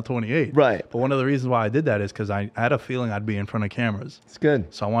 18, not 28. Right. But one of the reasons why I did that is because I had a feeling I'd be in front of cameras. It's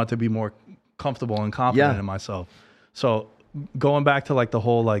good. So I wanted to be more comfortable and confident in myself. So going back to like the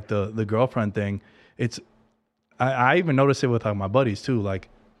whole like the girlfriend thing, I even noticed it with like my buddies too. Like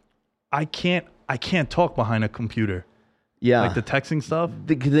I can't talk behind a computer. Yeah, like the texting stuff.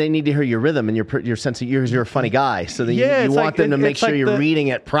 They need to hear your rhythm and your sense of you're a funny guy. So you want them to make sure you're reading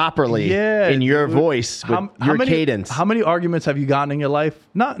it properly in your voice, with your cadence. How many arguments have you gotten in your life?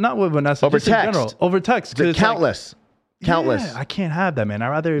 Not with Vanessa, over just in text. general. Over text. Countless. Yeah, I can't have that, man. I'd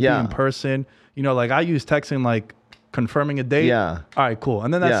rather it be in person. You know, like I use texting like confirming a date. Yeah. All right, cool.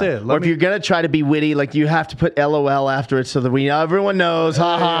 And then that's it. Or if you're going to try to be witty, like you have to put LOL after it so that everyone knows,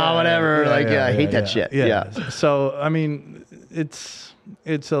 haha, whatever. I hate that shit. Yeah. So, I mean, it's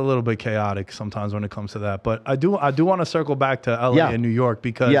a little bit chaotic sometimes when it comes to that. But I do want to circle back to LA and New York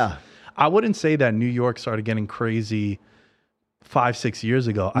because I wouldn't say that New York started getting crazy 5-6 years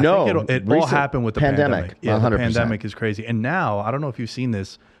ago. I think it all happened with the pandemic. Yeah, 100%. The pandemic is crazy. And now, I don't know if you've seen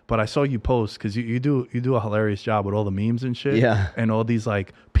this, but I saw you post because you do a hilarious job with all the memes and shit. Yeah. And all these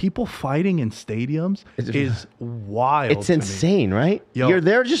like people fighting in stadiums is wild. It's insane, right? Yo, you're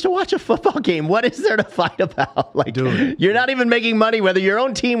there just to watch a football game. What is there to fight about? Like, dude, you're not even making money whether your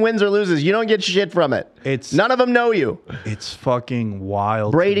own team wins or loses. You don't get shit from it. None of them know you. It's fucking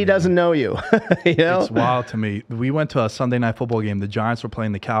wild. Brady doesn't know you. You know? It's wild to me. We went to a Sunday night football game. The Giants were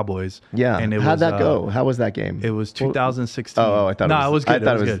playing the Cowboys. Yeah. And how'd that go? How was that game? It was 2016. Oh, I thought it was. it was good. I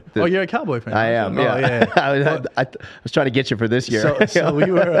thought it was good. good. Oh, you're a Cowboy fan. I am. Oh, yeah. I was trying to get you for this year. So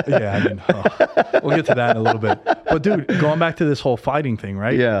we were. Yeah, I mean, we'll get to that in a little bit. But dude, going back to this whole fighting thing,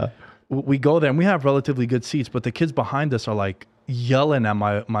 right? Yeah. We go there and we have relatively good seats, but the kids behind us are like yelling at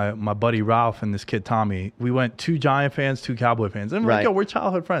my buddy Ralph and this kid Tommy. We went 2 Giant fans, 2 Cowboy fans, and we're like, yo, we're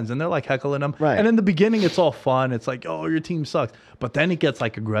childhood friends, and they're like heckling them. Right. And in the beginning, it's all fun. It's like, oh, your team sucks, but then it gets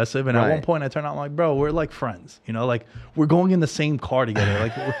like aggressive. And at one point, I turn out, I'm like, bro, we're like friends. You know, like we're going in the same car together.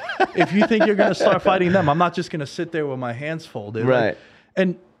 Like, if you think you're gonna start fighting them, I'm not just gonna sit there with my hands folded. Right. Like,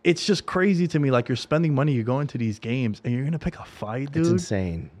 and it's just crazy to me. Like you're spending money, you're going to these games, and you're gonna pick a fight, dude. It's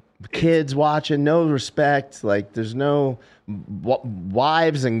insane. Kids watching, no respect. Like there's no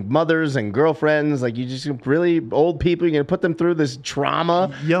wives and mothers and girlfriends. Like you just really old people. You're gonna put them through this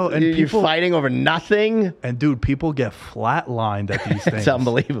trauma. Yo, and you're fighting over nothing. And dude, people get flatlined at these things. It's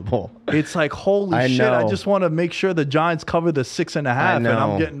unbelievable. It's like holy shit. I just want to make sure the Giants cover the 6.5, and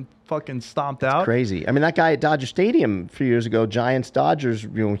I'm getting fucking stomped out. It's crazy. I mean, that guy at Dodger Stadium a few years ago, Giants-Dodgers,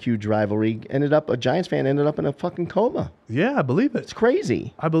 huge rivalry, a Giants fan ended up in a fucking coma. Yeah, I believe it. It's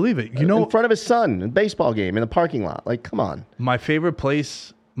crazy. I believe it. In front of his son, in a baseball game, in a parking lot. Like, come on. My favorite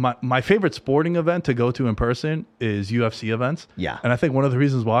place, my favorite sporting event to go to in person is UFC events. Yeah. And I think one of the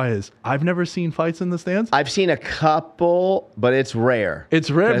reasons why is I've never seen fights in the stands. I've seen a couple, but it's rare. It's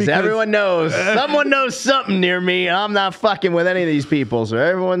rare because everyone knows. Someone knows something near me. I'm not fucking with any of these people. So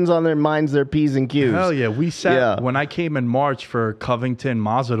everyone's on their minds, their P's and Q's. Hell yeah. We sat, when I came in March for Covington,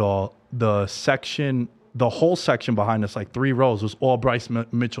 Mazadal, the whole section behind us, like 3 rows, was all Bryce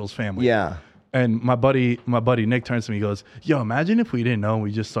Mitchell's family. Yeah. And my buddy Nick turns to me and goes, yo, imagine if we didn't know and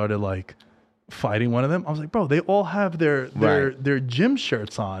we just started like fighting one of them. I was like, bro, they all have their gym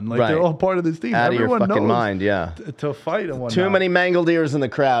shirts on. Like they're all part of this team. Out Everyone of your fucking knows mind, yeah. To fight and whatnot. Too many mangled ears in the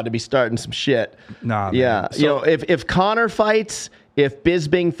crowd to be starting some shit. Nah, yeah. Man. So, if Connor fights, if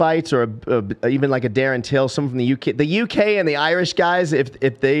Bisbing fights, or even like a Darren Till, someone from the UK and the Irish guys,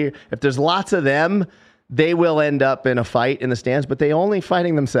 if there's lots of them, they will end up in a fight in the stands, but they only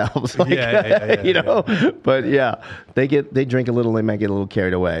fighting themselves. Like, But they drink a little, they might get a little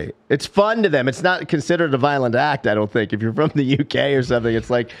carried away. It's fun to them. It's not considered a violent act, I don't think. If you're from the UK or something, it's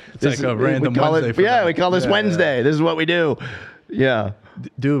like like a random Wednesday. We call this Wednesday. Yeah. This is what we do. Yeah.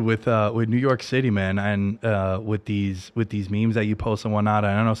 Dude, with New York City, man, and with these memes that you post and whatnot,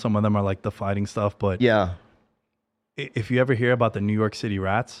 I don't know, some of them are like the fighting stuff, but yeah. If you ever hear about the New York City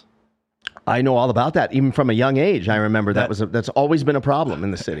Rats. I know all about that. Even from a young age, I remember that's always been a problem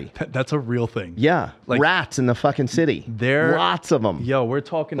in the city. That's a real thing. Yeah, like rats in the fucking city. There, lots of them. Yo, we're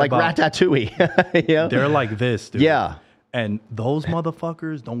talking like about Ratatouille. Yeah, they're like this, dude. Yeah. And those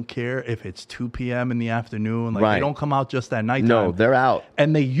motherfuckers don't care if it's 2 p.m. in the afternoon. Like, they don't come out just at nighttime. No, they're out.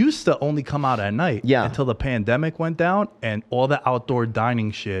 And they used to only come out at night. Yeah. Until the pandemic went down and all the outdoor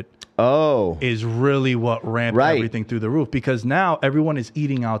dining shit is really what ramped everything through the roof. Because now everyone is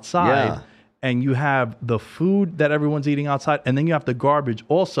eating outside. And you have the food that everyone's eating outside. And then you have the garbage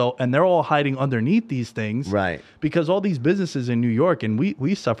also. And they're all hiding underneath these things. Right. Because all these businesses in New York, and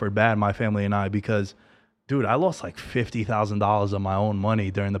we suffered bad, my family and I, because... Dude, I lost like $50,000 of my own money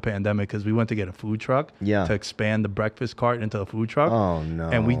during the pandemic because we went to get a food truck to expand the breakfast cart into a food truck. Oh no!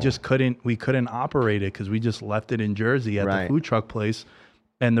 And we just couldn't operate it because we just left it in Jersey at the food truck place.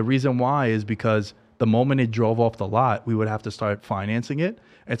 And the reason why is because the moment it drove off the lot, we would have to start financing it.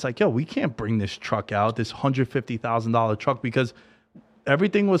 It's like, yo, we can't bring this truck out, this $150,000 truck, because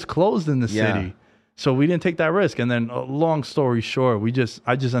everything was closed in the city. So we didn't take that risk. And then, long story short,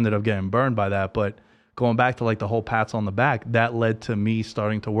 I just ended up getting burned by that, but. Going back to like the whole pats on the back, that led to me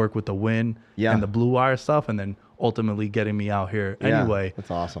starting to work with the Win and the Blue Wire stuff, and then ultimately getting me out here anyway.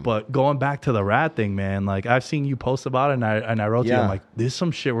 That's awesome. But going back to the rat thing, man, like I've seen you post about it, and I wrote to you, I'm like, there's some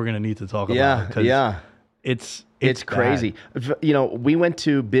shit we're gonna need to talk about. It's crazy. You know, we went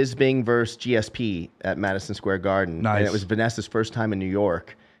to Bisbing versus GSP at Madison Square Garden, and it was Vanessa's first time in New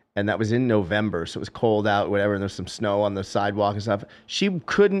York. And that was in November, so it was cold out, whatever, and there's some snow on the sidewalk and stuff. She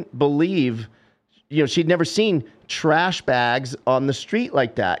couldn't believe... You know, she'd never seen trash bags on the street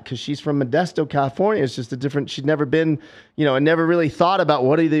like that because she's from Modesto, California. It's just a different. She'd never been, you know, and never really thought about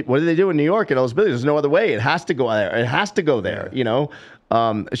what do they do in New York and all those buildings. There's no other way. It has to go there. It has to go there. You know,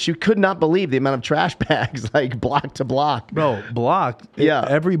 she could not believe the amount of trash bags, like block to block. Bro, block.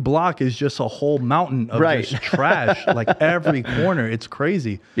 Every block is just a whole mountain of just trash. Like every corner, it's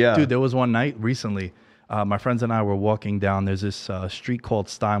crazy. Yeah, dude. There was one night recently. My friends and I were walking down. There's this street called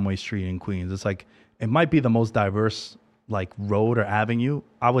Steinway Street in Queens. It's like. It might be the most diverse like road or avenue,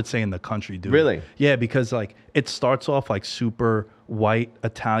 I would say, in the country, dude. Really? Yeah, because like it starts off like super white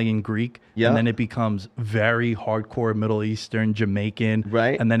Italian Greek, and then it becomes very hardcore Middle Eastern, Jamaican,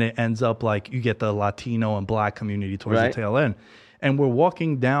 and then it ends up like you get the Latino and Black community towards the tail end. And we're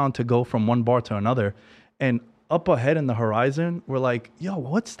walking down to go from one bar to another, and up ahead in the horizon, we're like, yo,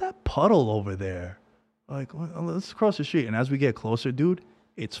 what's that puddle over there? Like, let's cross the street. And as we get closer, dude,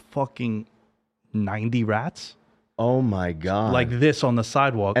 it's fucking 90 rats. Oh my God. Like this on the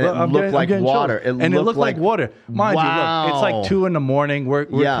sidewalk. And it looked like water. It looked like water. Mind you, look, it's like 2 a.m. We're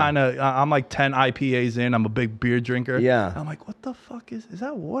kind of, I'm like 10 IPAs in. I'm a big beer drinker. Yeah. I'm like, what the fuck is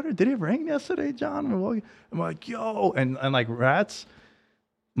that water? Did it rain yesterday, John? I'm like, yo. And like rats,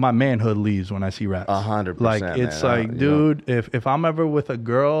 my manhood leaves when I see rats. 100%. Like, it's like, dude, if I'm ever with a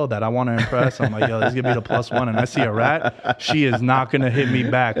girl that I want to impress, I'm like, yo, this is going to be the +1. And I see a rat, she is not going to hit me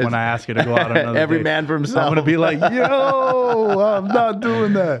back when I ask her to go out on another Every date. man for himself. I'm going to be like, yo, I'm not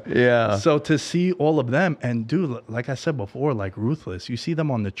doing that. Yeah. So to see all of them, and dude, like I said before, like Ruthless, you see them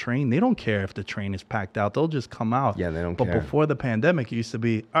on the train. They don't care if the train is packed out. They'll just come out. Yeah, they don't care. But before the pandemic, it used to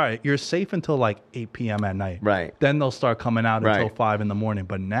be, all right, you're safe until like 8 p.m. at night. Right. Then they'll start coming out until 5 in the morning.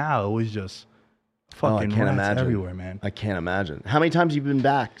 But now it was just fucking rats everywhere, man. I can't imagine. How many times have you been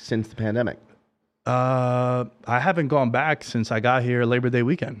back since the pandemic? I haven't gone back since I got here Labor Day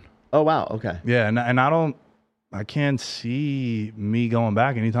weekend. Oh, wow. Okay. Yeah, and I can't see me going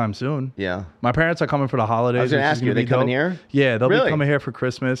back anytime soon. Yeah. My parents are coming for the holidays. I was going to ask you, are they coming here? Yeah, they'll be coming here for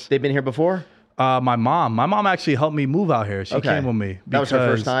Christmas. They've been here before? My mom actually helped me move out here. She came with me. That was her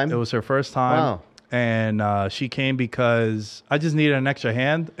first time? It was her first time. Wow. And she came because I just needed an extra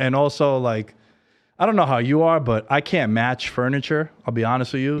hand. And also, like, I don't know how you are, but I can't match furniture. I'll be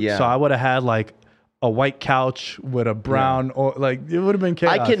honest with you. Yeah. So I would have had, like, a white couch with a brown, or like, it would have been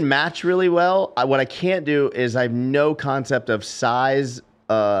chaos. I can match really well. What I can't do is I have no concept of size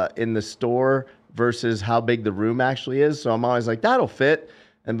in the store versus how big the room actually is. So I'm always like, that'll fit.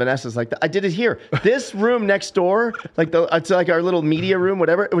 And Vanessa's like, I did it here. This room next door, it's like our little media room,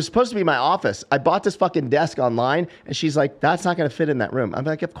 whatever. It was supposed to be my office. I bought this fucking desk online, and she's like, that's not going to fit in that room. I'm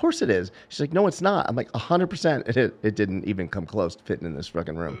like, of course it is. She's like, no, it's not. I'm like, 100%. It didn't even come close to fitting in this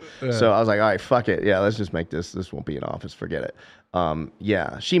fucking room. Yeah. So I was like, all right, fuck it. Yeah, let's just make this. This won't be an office. Forget it.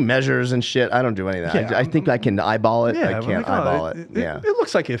 Yeah, she measures and shit. I don't do any of that. Yeah, I think I can eyeball it. Yeah, I can't eyeball it. Yeah, it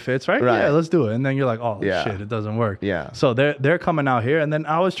looks like it fits, right? Yeah, let's do it. And then you're like, oh shit, it doesn't work. Yeah. So they're coming out here, and then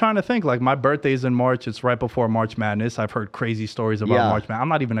I was trying to think, like, my birthday's in March. It's right before March Madness. I've heard crazy stories about March Madness. I'm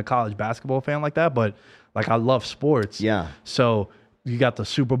not even a college basketball fan like that, but like I love sports. Yeah. So you got the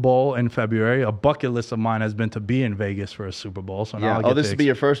Super Bowl in February. A bucket list of mine has been to be in Vegas for a Super Bowl. So now this will be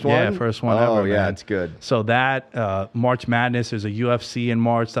your first one? Yeah, first one ever. Oh, yeah, it's good. So that March Madness, there's a UFC in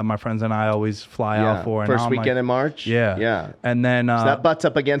March that my friends and I always fly out for. And first weekend in March? Yeah. And then... so that butts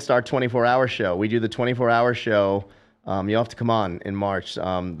up against our 24-hour show. We do the 24-hour show. You'll have to come on in March.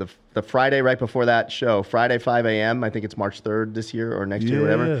 The Friday right before that show, Friday 5 a.m., I think it's March 3rd this year or next year,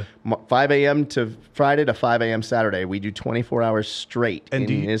 whatever. 5 a.m. to Friday to 5 a.m. Saturday. We do 24 hours straight in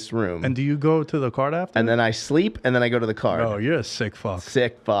this room. And do you go to the card after? And then I sleep, and then I go to the card. Oh, you're a sick fuck.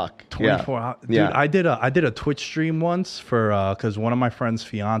 Sick fuck. 24 hours. Dude, I did a Twitch stream once for because one of my friend's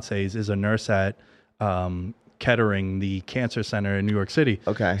fiancés is a nurse at Kettering, the cancer center in New York City.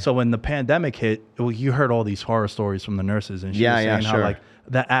 Okay. So when the pandemic hit, you heard all these horror stories from the nurses, and she was saying how like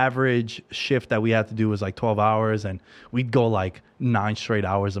the average shift that we had to do was like 12 hours, and we'd go like 9 straight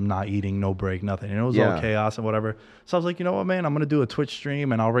hours of not eating, no break, nothing. And it was all chaos and whatever. So I was like, you know what, man, I'm gonna do a Twitch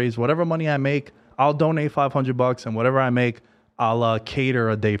stream, and I'll raise whatever money I make. I'll donate $500, and whatever I make, I'll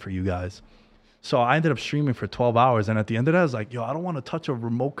cater a day for you guys. So I ended up streaming for 12 hours. And at the end of that, I was like, yo, I don't want to touch a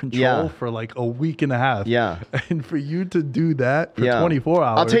remote control for like a week and a half. Yeah. And for you to do that for 24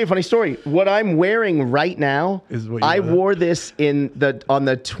 hours. I'll tell you a funny story. What I'm wearing right now, is what I wore this on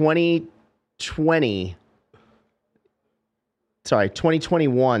the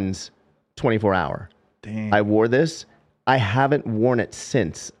 2021's 24 hour. Damn. I wore this. I haven't worn it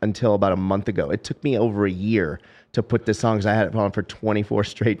since until about a month ago. It took me over a year to put this on because I had it on for 24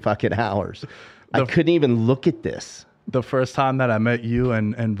 straight fucking hours. I couldn't even look at this. The first time that I met you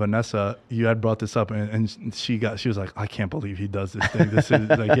and Vanessa, you had brought this up, and she was like, I can't believe he does this thing. This is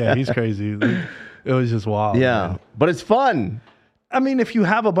like, yeah, he's crazy. It was just wild. Yeah, man. But it's fun. I mean, if you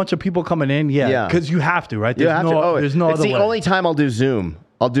have a bunch of people coming in, because you have to, right? There's there's no other way. It's the only time I'll do Zoom.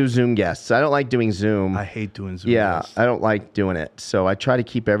 I'll do Zoom guests. I don't like doing Zoom. I hate doing Zoom guests. I don't like doing it. So I try to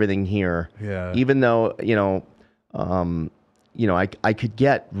keep everything here. Yeah. Even though, I could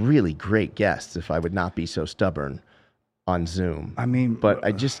get really great guests if I would not be so stubborn on Zoom. I mean, but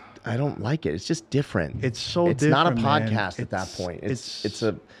I don't like it. It's just different. It's so it's different. It's not a podcast at that point. It's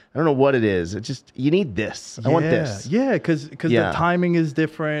a, I don't know what it is. It just, you need this. I want this. Yeah, because the timing is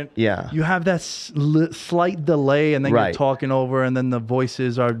different. Yeah. You have that slight delay, and then you're talking over, and then the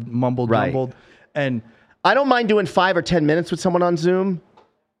voices are mumbled, jumbled. And I don't mind doing 5 or 10 minutes with someone on Zoom.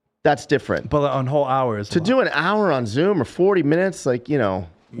 That's different. But on whole hours. To do an hour on Zoom or 40 minutes,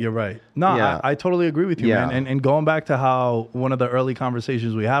 You're right. No, I totally agree with you, man. And going back to how one of the early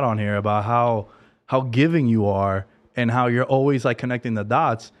conversations we had on here about how giving you are and how you're always like connecting the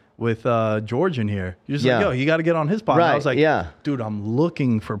dots with George in here. You're just like, yo, you got to get on his podcast. Right. I was like, dude, I'm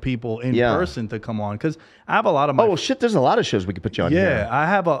looking for people in person to come on because I have a lot of my... Oh, well, shit, there's a lot of shows we could put you on here. Yeah, I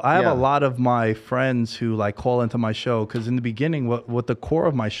have a lot of my friends who like call into my show because in the beginning, what the core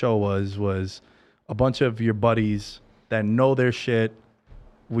of my show was a bunch of your buddies that know their shit.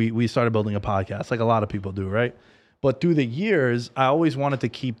 We started building a podcast like a lot of people do, right? But through the years, I always wanted to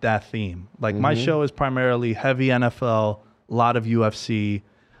keep that theme. Like my show is primarily heavy NFL, a lot of UFC,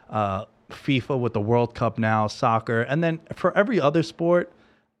 FIFA with the World Cup now, soccer. And then for every other sport,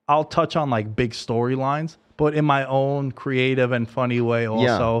 I'll touch on like big storylines, but in my own creative and funny way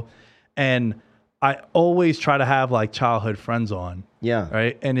also. Yeah. And I always try to have like childhood friends on. Yeah.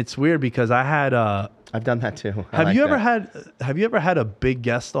 Right. And it's weird because I had I've done that too. Have you ever had a big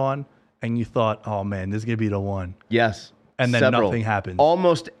guest on and you thought, oh man, this is gonna be the one? Yes. And then nothing happens.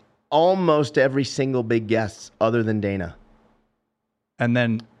 Almost every single big guest other than Dana. And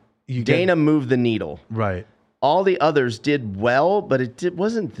then Dana moved the needle. Right. All the others did well, but it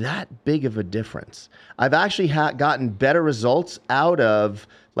wasn't that big of a difference. I've actually gotten better results out of,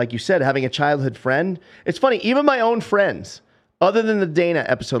 like you said, having a childhood friend. It's funny, even my own friends, other than the Dana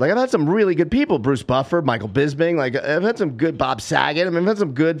episode, like I've had some really good people, Bruce Buffer, Michael Bisping, like I've had some good, Bob Saget, I've had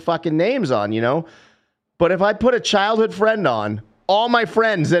some good fucking names on, But if I put a childhood friend on, all my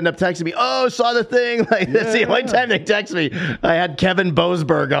friends end up texting me, oh, saw the thing. Like, that's the only time they text me. I had Kevin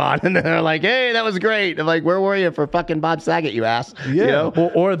Boasberg on, and they're like, hey, that was great. I'm like, where were you for fucking Bob Saget, you ass? Yeah.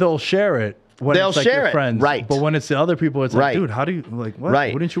 Or they'll share it. When they'll it's like share your it. friends. Right. But when it's the other people, it's like, dude, how do you, like, what?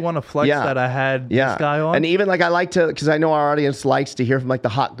 Right. Wouldn't you want to flex that I had this guy on? And even like I like to, because I know our audience likes to hear from like the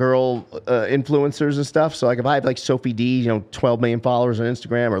hot girl influencers and stuff. So like if I have like Sophie D, 12 million followers on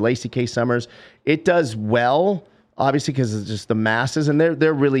Instagram, or Lacey K. Summers, it does well obviously because it's just the masses, and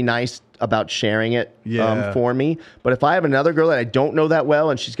they're really nice about sharing it for me. But if I have another girl that I don't know that well,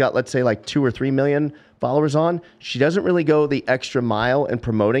 and she's got, let's say, like 2 or 3 million followers on, she doesn't really go the extra mile in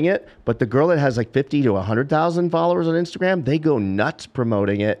promoting it. But the girl that has like 50 to 100,000 followers on Instagram, they go nuts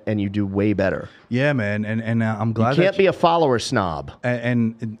promoting it, and you do way better. Yeah, man, and I'm glad you can't be a follower snob.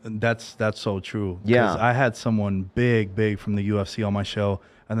 And that's so true. Yeah, I had someone big from the UFC on my show,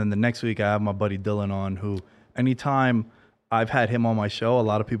 and then the next week I have my buddy Dylan on, who anytime I've had him on my show, a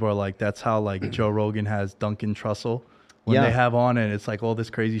lot of people are like, that's how like Joe Rogan has Duncan Trussell when they have on, and it's like all this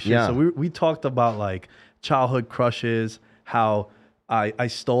crazy shit. So we talked about like childhood crushes, how I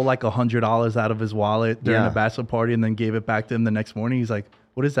stole like $100 out of his wallet during a bachelor party and then gave it back to him the next morning. He's like,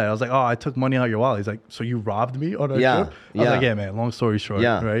 what is that? I was like, oh, I took money out of your wallet. He's like, so you robbed me on a trip? I was like, yeah, man, long story short,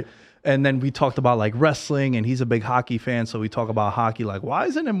 right? And then we talked about like wrestling, and he's a big hockey fan, so we talk about hockey. Like, why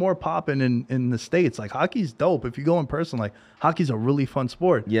isn't it more popping in the States? Like, hockey's dope. If you go in person, like, hockey's a really fun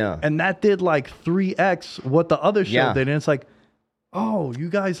sport. Yeah. And that did like 3x what the other show did. And it's like, oh, you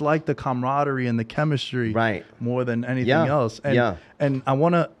guys like the camaraderie and the chemistry more than anything else. And and I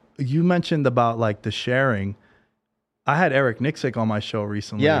want to, you mentioned about like the sharing. I had Eric Nixick on my show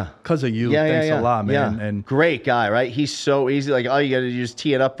recently. Because of you. Thanks a lot, man. And great guy, right? He's so easy. Like, all you got to do is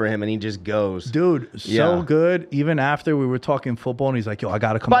tee it up for him, and he just goes. Dude, so good. Even after we were talking football, and he's like, yo, I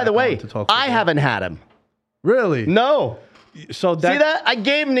got to come By the way, to talk football. I haven't had him. Really? No. So see that? I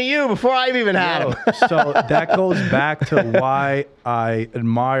gave him to you before I've even had him. So that goes back to why I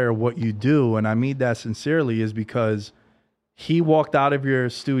admire what you do, and I mean that sincerely, is because he walked out of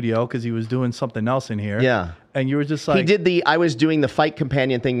your studio because he was doing something else in here. Yeah. And you were just like... I was doing the Fight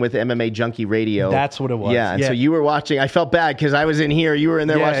Companion thing with MMA Junkie Radio. That's what it was. Yeah, and so you were watching. I felt bad because I was in here. You were in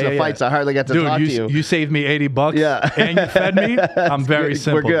there watching the fights. I hardly got to talk to you. You saved me $80 and you fed me. I'm very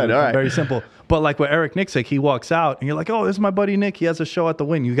simple. We're good. Dude. All right. Very simple. But like with Eric Nixick, he walks out and you're like, oh, this is my buddy Nick. He has a show at the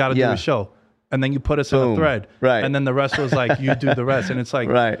Win. You got to do a show. And then you put us in a thread. Right. And then the rest was like, you do the rest. And it's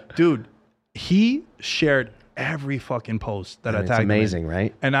like, dude, he shared every fucking post that I tagged him in. It's amazing,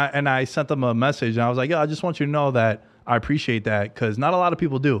 right? And I sent them a message, and I was like, yeah, I just want you to know that I appreciate that, because not a lot of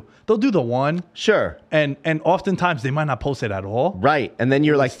people do. They'll do the one. Sure. And oftentimes they might not post it at all. Right. And then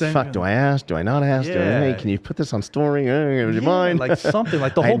you're like, fuck, do I ask? Do I not ask? Hey, can you put this on story? Would you mind? Like something.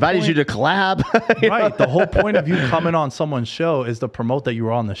 Like the whole I invited you to collab. Right. The whole point of you coming on someone's show is to promote that you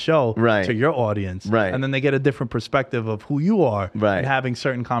were on the show to your audience. Right. And then they get a different perspective of who you are and having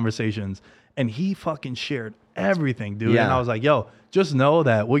certain conversations. And he fucking shared everything, dude. And I was like, yo, just know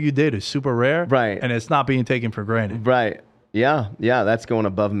that what you did is super rare. Right. And it's not being taken for granted. Right. Yeah. Yeah. That's going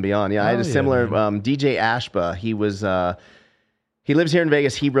above and beyond. Yeah. I had a similar DJ Ashba. He was he lives here in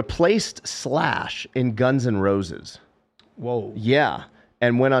Vegas. He replaced Slash in Guns N' Roses. Whoa. Yeah.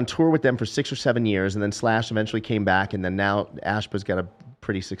 And went on tour with them for 6 or 7 years. And then Slash eventually came back. And then now Ashba's got a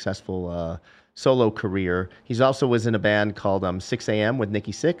pretty successful solo career. He's also was in a band called 6 a.m. with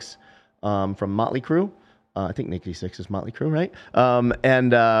Nikki Sixx from Motley Crue. I think Nikki Sixx is Motley Crue, right?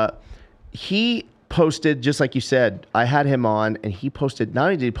 And he posted, just like you said, I had him on, and he posted, not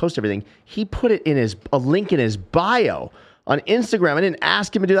only did he post everything, he put it in a link in his bio on Instagram. I didn't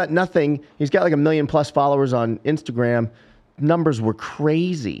ask him to do that, nothing. He's got like 1 million plus followers on Instagram. Numbers were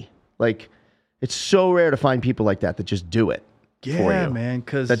crazy. Like, it's so rare to find people like that just do it. Yeah, man,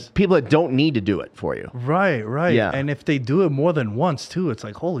 because people that don't need to do it for you. Right. Yeah. And if they do it more than once too, it's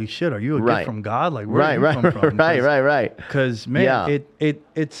like, holy shit, are you a gift from God? Like, where do you come from? Right. Because man,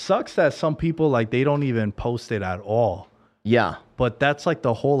 it sucks that some people, like, they don't even post it at all. Yeah. But that's like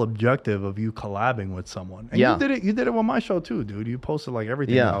the whole objective of you collabing with someone. And you did it with my show too, dude. You posted like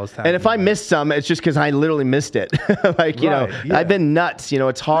everything I was tagging. And if I missed some, it's just because I literally missed it. Like, you know, I've been nuts. You know,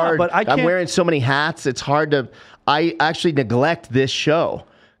 it's hard. No, but I'm wearing so many hats. It's hard to... I actually neglect this show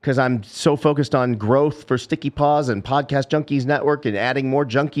because I'm so focused on growth for Sticky Paws and Podcast Junkeez Network and adding more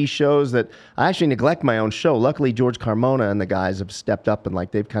Junkie shows that I actually neglect my own show. Luckily, George Carmona and the guys have stepped up and like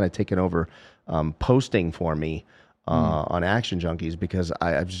they've kind of taken over posting for me on Action Junkeez because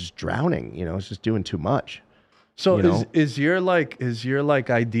I was just drowning. You know, it's just doing too much. So is your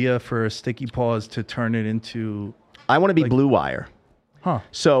idea for Sticky Paws to turn it into? I want to be Blue Wire.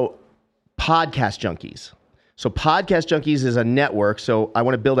 So Podcast Junkeez. So Podcast Junkeez is a network. So I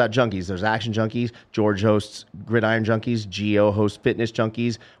want to build out Junkeez. There's Action Junkeez. George hosts Gridiron Junkeez. Gio hosts Fitness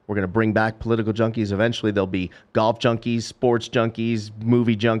Junkeez. We're going to bring back Political Junkeez. Eventually there'll be Golf Junkeez, Sports Junkeez,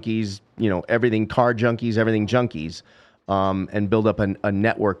 Movie Junkeez, you know, everything, Car Junkeez, everything Junkeez, and build up a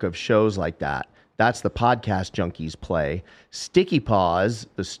network of shows like that. That's the Podcast Junkeez play. Sticky Paws,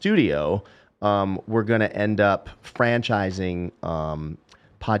 the studio, we're going to end up franchising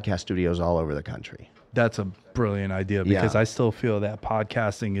podcast studios all over the country. That's a brilliant idea because I still feel that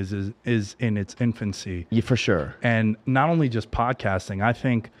podcasting is in its infancy. Yeah, for sure. And not only just podcasting, I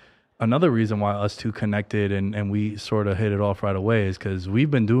think another reason why us two connected and we sort of hit it off right away is because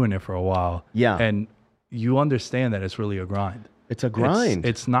we've been doing it for a while. Yeah. And you understand that it's really a grind. It's a grind.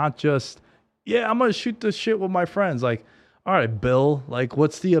 It's not just, I'm going to shoot this shit with my friends. Like, all right, Bill, like,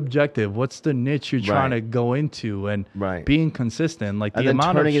 what's the objective? What's the niche you're trying to go into? And being consistent, like and the then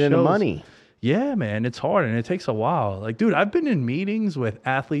amount turning of it into shows, money. Yeah, man, it's hard and it takes a while. Like, dude, I've been in meetings with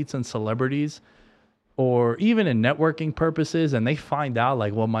athletes and celebrities or even in networking purposes, and they find out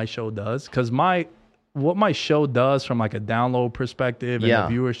like what my show does. Because what my show does from like a download perspective and a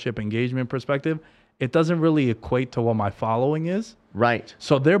viewership engagement perspective, it doesn't really equate to what my following is. Right.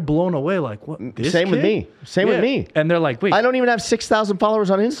 So they're blown away like, what? Same with me. Same with me. And they're like, wait. I don't even have 6,000 followers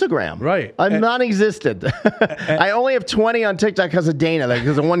on Instagram. Right. I'm non-existent. I only have 20 on TikTok because of Dana.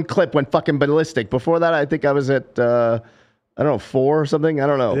 Because the one clip went fucking ballistic. Before that, I think I was at, I don't know, 4 or something. I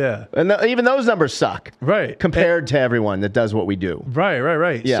don't know. Yeah. And even those numbers suck. Right. Compared to everyone that does what we do.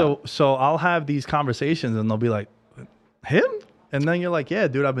 Right. Yeah. So I'll have these conversations and they'll be like, him? And then you're like, yeah,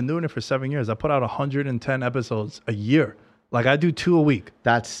 dude, I've been doing it for 7 years. I put out 110 episodes a year. Like I do 2 a week.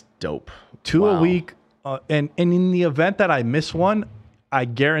 That's dope. 2 a week. And in the event that I miss one, I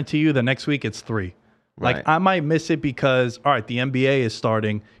guarantee you the next week it's 3. Right. Like I might miss it because, all right, the NBA is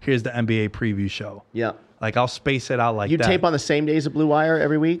starting. Here's the NBA preview show. Yeah. Like I'll space it out like that. You tape on the same days of Blue Wire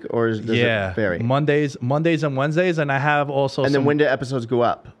every week? Or does it vary? Mondays and Wednesdays. And I have also then when do episodes go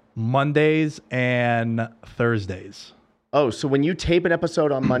up? Mondays and Thursdays. Oh, so when you tape an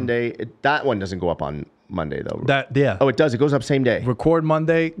episode on Monday, that one doesn't go up on Monday, though. Oh, it does. It goes up same day. Record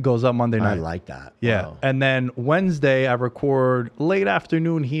Monday, goes up Monday night. I like that. Yeah. Wow. And then Wednesday, I record late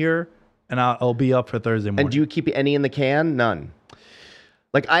afternoon here, and I'll be up for Thursday morning. And do you keep any in the can? None.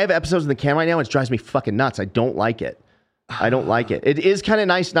 Like, I have episodes in the can right now, and it drives me fucking nuts. I don't like it. I don't like it. It is kind of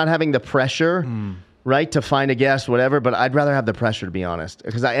nice not having the pressure, right, to find a guest, whatever, but I'd rather have the pressure, to be honest,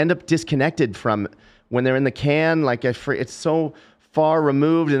 because I end up disconnected from when they're in the can. Like, it's so far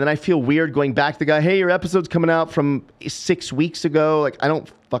removed, and then I feel weird going back to the guy, hey, your episode's coming out from 6 weeks ago. Like, I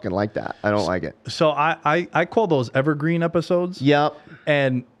don't fucking like that. I don't like it. So I call those evergreen episodes. Yep.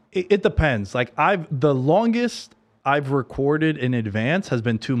 And it depends. Like, the longest I've recorded in advance has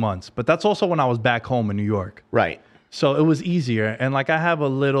been 2 months, but that's also when I was back home in New York. Right. So it was easier. And like I have a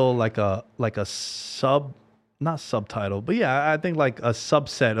little like a not subtitle, but yeah, I think like a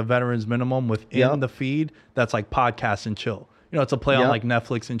subset of Veterans Minimum within the feed that's like podcast and chill. You know, it's a play on like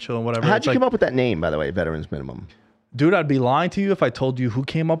Netflix and chill and whatever. How'd you come up with that name, by the way, Veterans Minimum? Dude, I'd be lying to you if I told you who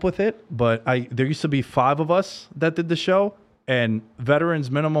came up with it, but there used to be 5 of us that did the show, and Veterans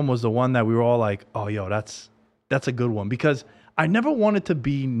Minimum was the one that we were all like, oh, yo, that's a good one, because I never wanted to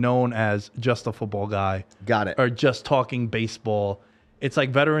be known as just a football guy. Got it. Or just talking baseball. It's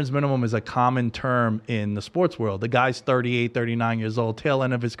like Veterans Minimum is a common term in the sports world. The guy's 38, 39 years old, tail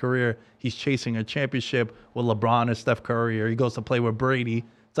end of his career. He's chasing a championship with LeBron or Steph Curry, or he goes to play with Brady.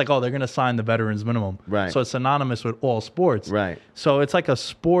 It's like, oh, they're going to sign the Veterans Minimum. Right. So it's synonymous with all sports. Right. So it's like a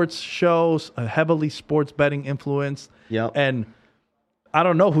sports show, a heavily sports betting influenced. Yep. And I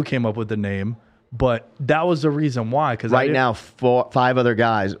don't know who came up with the name, but that was the reason why. Because right now, 5 other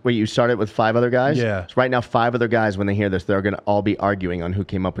guys. Wait, you started with 5 other guys? Yeah. So right now, 5 other guys, when they hear this, they're going to all be arguing on who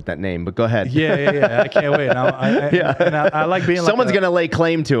came up with that name. But go ahead. Yeah. I can't wait. I like being someone's going to lay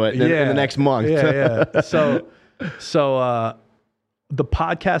claim to it in the next month. Yeah. So the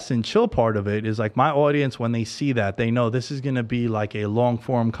podcast and chill part of it is like my audience, when they see that, they know this is going to be like a long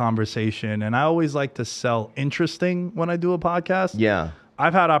form conversation. And I always like to sell interesting when I do a podcast. Yeah.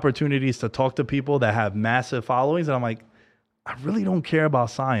 I've had opportunities to talk to people that have massive followings, and I'm like, I really don't care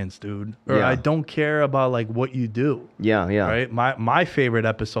about science, dude. Or I don't care about like what you do. Yeah. Right? My favorite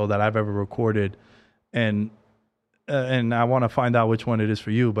episode that I've ever recorded, and I want to find out which one it is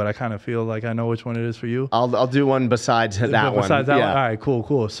for you, but I kind of feel like I know which one it is for you. I'll do one besides that one. Besides that one? All right,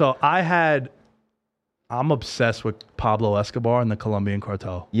 cool. So I'm obsessed with Pablo Escobar and the Colombian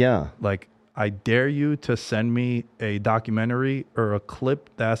cartel. Yeah. Like, I dare you to send me a documentary or a clip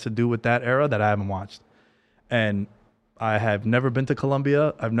that has to do with that era that I haven't watched. And I have never been to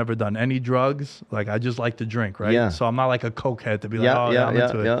Colombia. I've never done any drugs. Like, I just like to drink, right? Yeah. So I'm not like a cokehead to be like, I'm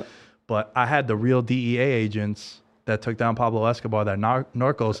into it. But I had the real DEA agents that took down Pablo Escobar that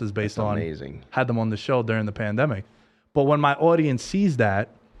Narcos is based on. Amazing. Had them on the show during the pandemic. But when my audience sees that,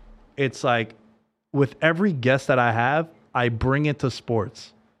 it's like with every guest that I have, I bring it to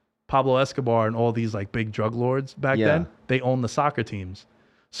sports. Pablo Escobar and all these like big drug lords back then, they own the soccer teams.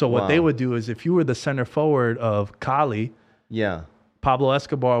 So what they would do is if you were the center forward of Cali, Pablo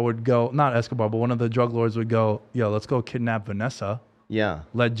Escobar would go, not Escobar, but one of the drug lords would go, yo, let's go kidnap Vanessa. Yeah.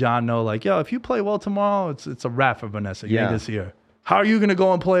 Let John know, like, yo, if you play well tomorrow, it's a wrap for Vanessa. You Yeah. ain't this year. How are you going to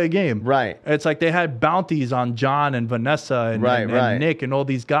go and play a game? Right. It's like they had bounties on John and Vanessa and, and Nick and all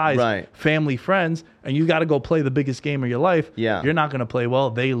these guys, family friends, and you got to go play the biggest game of your life. Yeah. You're not going to play well.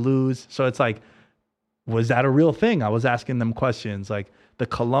 They lose. So it's like, was that a real thing? I was asking them questions. Like, the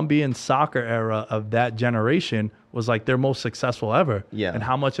Colombian soccer era of that generation was like their most successful ever. Yeah. And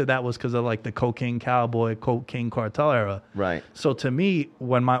how much of that was because of like the cocaine cowboy, cocaine cartel era. Right. So to me,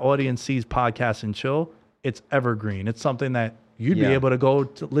 when my audience sees Podcast and Chill, it's evergreen. It's something that you'd be able to go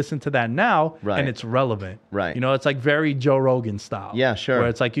to listen to that now, and it's relevant. Right. You know, it's like very Joe Rogan style. Yeah, sure. Where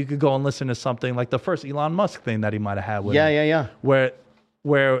it's like you could go and listen to something like the first Elon Musk thing that he might have had with him. Yeah.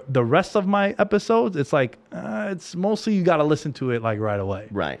 Where the rest of my episodes, it's like, it's mostly you got to listen to it like right away.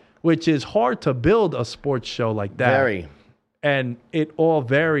 Right. Which is hard to build a sports show like that. Very. And it all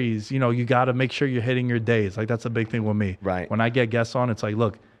varies. You know, you got to make sure you're hitting your days. Like, that's a big thing with me. Right. When I get guests on, it's like,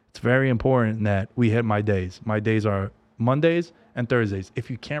 look, it's very important that we hit my days. My days are Mondays and Thursdays. If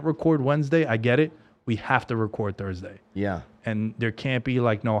you can't record Wednesday, I get it. We have to record Thursday. Yeah. And there can't be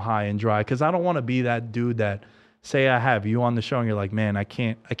like no high and dry, because I don't want to be that dude that, say I have you on the show and you're like, man, I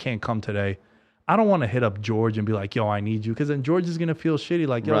can't come today. I don't want to hit up George and be like, yo, I need you. Because then George is going to feel shitty.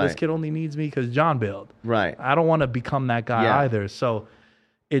 Like, yo, this kid only needs me because John bailed. Right. I don't want to become that guy either. So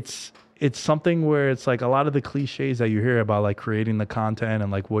it's something where it's like a lot of the cliches that you hear about, like creating the content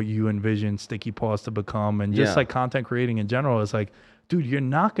and like what you envision Sticky Paws to become, and just like content creating in general, is like, dude, you're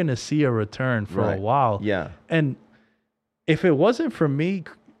not going to see a return for a while. Yeah. And if it wasn't for me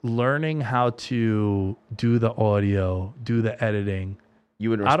learning how to do the audio, do the editing,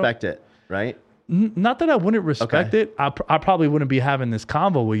 you would respect it, right? Not that I wouldn't respect it. I probably wouldn't be having this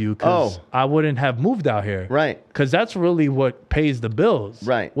convo with you, because I wouldn't have moved out here. Right. Because that's really what pays the bills.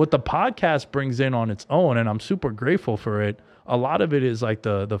 Right. What the podcast brings in on its own, and I'm super grateful for it, a lot of it is like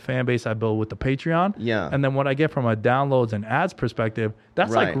the fan base I build with the Patreon. Yeah. And then what I get from a downloads and ads perspective,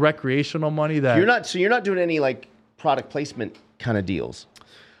 that's like recreational money that... You're not doing any like product placement kind of deals.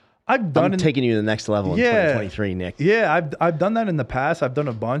 I'm taking you to the next level in 2023, Nick. Yeah, I've done that in the past. I've done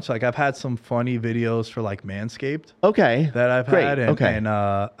a bunch. Like, I've had some funny videos for like Manscaped. Okay. That I've had. And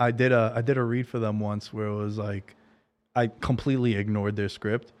I did a read for them once where it was like, I completely ignored their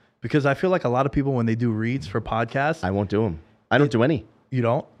script, because I feel like a lot of people, when they do reads for podcasts, I won't do them. I don't do any. You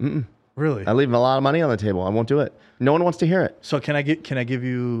don't? Mm-mm. Really? I leave a lot of money on the table. I won't do it. No one wants to hear it. So can I give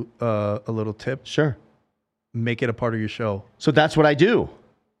you a little tip? Sure. Make it a part of your show. So that's what I do.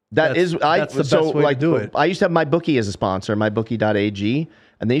 That's the best way to do it. I used to have MyBookie as a sponsor, mybookie.ag,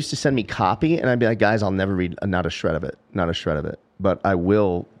 and they used to send me copy, and I'd be like, guys, I'll never read not a shred of it, but I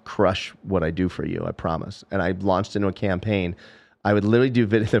will crush what I do for you, I promise. And I launched into a campaign. I would literally do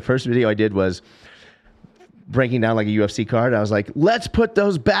the first video I did was breaking down like a UFC card. I was like, let's put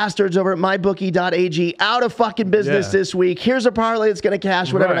those bastards over at mybookie.ag out of fucking business this week. Here's a parlay that's going to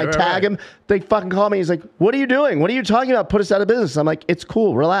cash, whatever. And I tag him. They fucking call me. He's like, what are you doing? What are you talking about? Put us out of business. I'm like, it's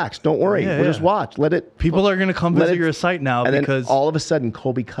cool. Relax. Don't worry. We'll just watch. People are going to come visit your site now, and because then all of a sudden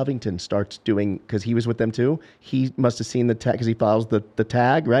Colby Covington starts doing, because he was with them too. He must have seen the tag, because he follows the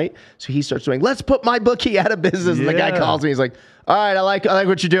tag, right? So he starts doing, let's put MyBookie out of business. And the guy calls me. He's like, all right, I like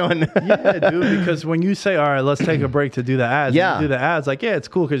what you're doing. Yeah, dude, because when you say, all right, let's take a break to do the ads, you do the ads, like, yeah, it's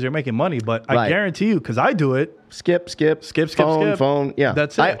cool because you're making money, but I guarantee you, because I do it. Skip. Phone. Yeah.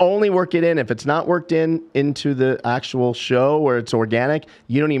 That's it. I only work it in. If it's not worked into the actual show where it's organic,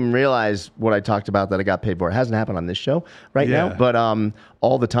 you don't even realize what I talked about that I got paid for. It hasn't happened on this show now, but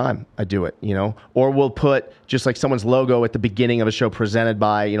all the time I do it, or we'll put just like someone's logo at the beginning of a show presented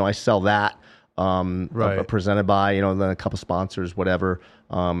by, I sell that. Presented by, then a couple sponsors, whatever.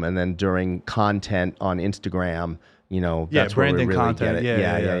 And then during content on Instagram, that's where we really content. get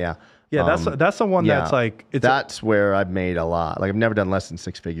it. Yeah, that's the one that's like... That's where I've made a lot. Like, I've never done less than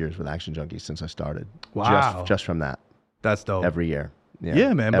 6 figures with Action Junkeez since I started. Wow. Just from that. That's dope. Every year.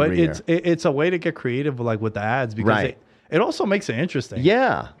 Yeah, man. But it's a way to get creative, like, with the ads, because it also makes it interesting.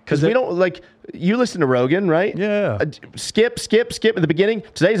 Yeah. Because we don't, like, you listen to Rogan, right? Yeah. Skip at the beginning.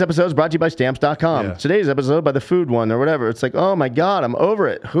 Today's episode is brought to you by Stamps.com. Yeah. Today's episode by the food one or whatever. It's like, oh my God, I'm over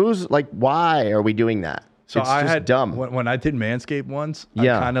it. Why are we doing that? So it's I just had dumb. When I did Manscaped once, I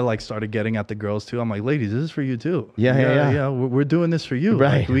kind of like started getting at the girls too. I'm like, ladies, this is for you too. Yeah. We're doing this for you.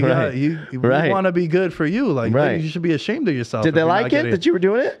 Right. Like, we want to be good for you. Like, ladies, you should be ashamed of yourself. Did they like it that you were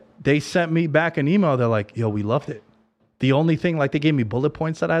doing it? They sent me back an email. They're like, yo, we loved it. The only thing, like they gave me bullet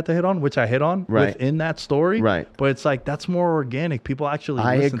points that I had to hit on, which I hit on within that story. Right. But it's like, that's more organic. People actually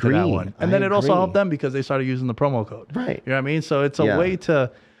I listen agree. to that one. And then it also helped them because they started using the promo code. Right. You know what I mean? So it's a way to,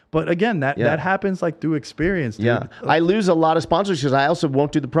 but again, that happens like through experience, dude. Yeah. I lose a lot of sponsors because I also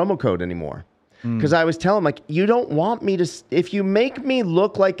won't do the promo code anymore. Because I was telling them, like, you don't want me to, if you make me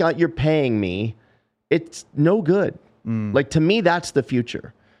look like you're paying me, it's no good. Like, to me, that's the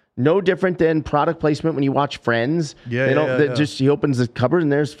future. No different than product placement when you watch Friends. Just he opens the cupboard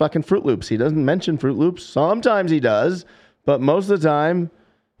and there's fucking Fruit Loops. He doesn't mention Fruit Loops. Sometimes he does, but most of the time,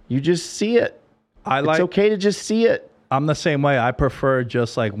 you just see it. It's okay to just see it. I'm the same way. I prefer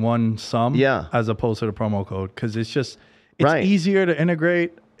just like one sum as opposed to the promo code because it's easier to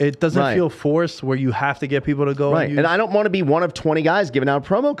integrate. It doesn't feel forced where you have to get people to go. And I don't want to be one of 20 guys giving out a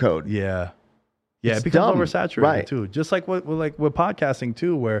promo code. Yeah, it becomes oversaturated too. Just like with podcasting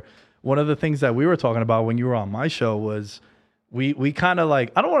too, where one of the things that we were talking about when you were on my show was we kind of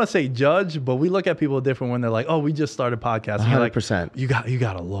like, I don't want to say judge, but we look at people different when they're like, oh, we just started podcasting. 100%. You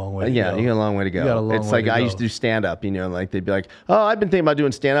got a long way to go. Yeah, you got a long way to go. It's like I used to do stand up, like they'd be like, oh, I've been thinking about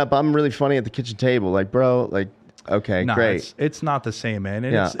doing stand up. I'm really funny at the kitchen table. Like, bro, like, okay, great. It's not the same, man.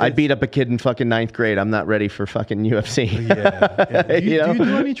 And I beat up a kid in fucking 9th grade. I'm not ready for fucking UFC. Do you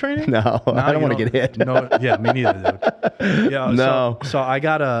do any training? No, I don't want to get hit. No, me neither, dude. Yeah, no. So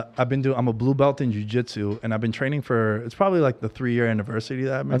I'm a blue belt in jiu-jitsu, and I've been training it's probably like the 3-year anniversary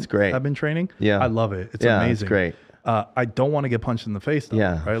That's great. I've been training. Yeah. I love it. It's amazing. It's great. I don't want to get punched in the face though.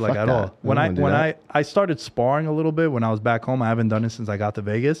 Right? Like at all. When I started sparring a little bit when I was back home, I haven't done it since I got to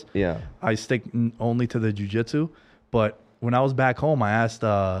Vegas. Yeah. I stick only to the jiu-jitsu. But when I was back home, I asked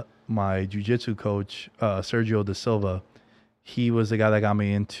my jiu-jitsu coach, Sergio Da Silva. He was the guy that got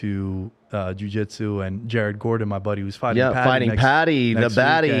me into jiu-jitsu, and Jared Gordon, my buddy, who's fighting Patty. Fighting Patty, the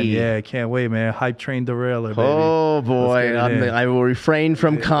baddie. Weekend. Yeah, can't wait, man. Hype train derailer, baby. Oh, boy. I will refrain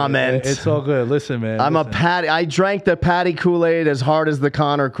from comment. It's all good. Listen, man. A Patty. I drank the Patty Kool-Aid as hard as the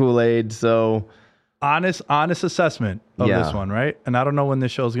Connor Kool-Aid, so. Honest assessment of this one, right? And I don't know when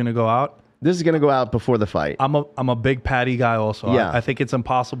this show's going to go out. This is going to go out before the fight. I'm a big Patty guy also. Yeah. I think it's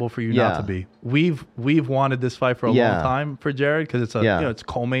impossible for you not to be. We've wanted this fight for a long time for Jared because it's it's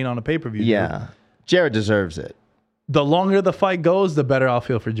co-main on a pay-per-view. Yeah. Dude. Jared deserves it. The longer the fight goes, the better I'll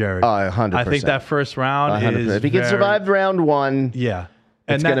feel for Jared. 100%. I think that first round 100%. If he can survive round 1. Yeah.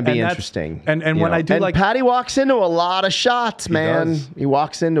 It's going to be interesting. And when I do Patty walks into a lot of shots, man. He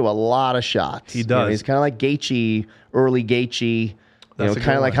walks into a lot of shots. He does. He's kind of like Gaethje, early Gaethje. Kind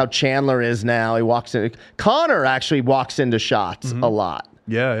of like how Chandler is now. He walks in. Connor actually walks into shots a lot.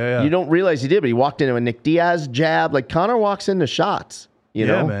 Yeah. You don't realize he did, but he walked into a Nick Diaz jab. Like Connor walks into shots. You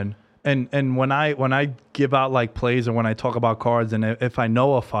know, man. And when I give out like plays or when I talk about cards, and if I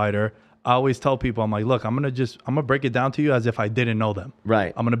know a fighter, I always tell people, I'm like, look, I'm gonna break it down to you as if I didn't know them.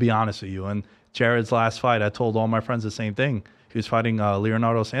 Right. I'm gonna be honest with you. And Jared's last fight, I told all my friends the same thing. He was fighting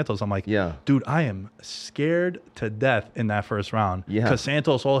Leonardo Santos. I'm like, dude, I am scared to death in that first round. Yeah. Because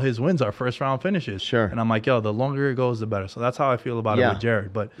Santos, all his wins are first round finishes. Sure. And I'm like, the longer it goes, the better. So that's how I feel about it with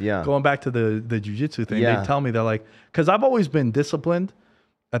Jared. But going back to the jiu-jitsu thing, they tell me they're like, because I've always been disciplined.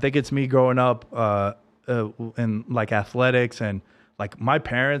 I think it's me growing up in like athletics and like my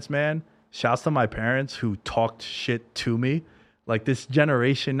parents, man. Shouts to my parents who talked shit to me. Like this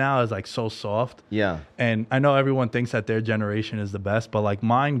generation now is like so soft. Yeah. And I know everyone thinks that their generation is the best, but like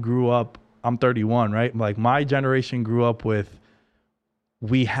mine grew up, I'm 31, right? Like my generation grew up with,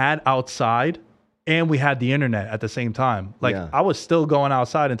 we had outside and we had the internet at the same time. Like I was still going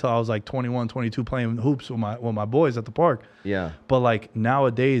outside until I was like 21, 22 playing hoops with my boys at the park. Yeah. But like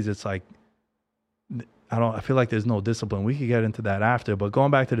nowadays it's like, I feel like there's no discipline. We could get into that after, but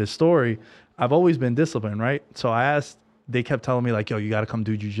going back to this story, I've always been disciplined, right? So I asked, they kept telling me like, yo, you got to come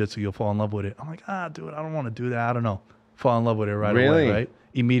do jiu-jitsu. You'll fall in love with it. I'm like, dude, I don't want to do that. I don't know. Fall in love with it right away, right?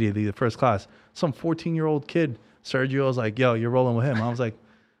 Immediately, the first class. Some 14-year-old kid, Sergio, was like, yo, you're rolling with him. I was like,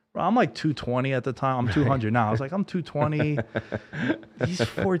 bro, I'm like 220 at the time. I'm 200 now. I was like, I'm 220. He's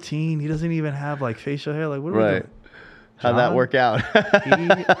 14. He doesn't even have like facial hair. Like, what are we doing? How'd that work out? He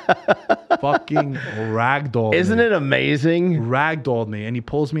fucking ragdolled Isn't me. it amazing? Ragdolled me. And he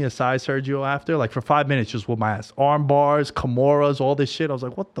pulls me aside, Sergio, after, like for 5 minutes, just with my ass. Arm bars, Kimuras, all this shit. I was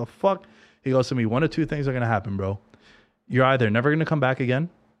like, what the fuck? He goes to me, one of two things are going to happen, bro. You're either never going to come back again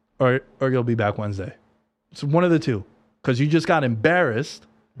or you'll be back Wednesday. It's one of the two. Because you just got embarrassed.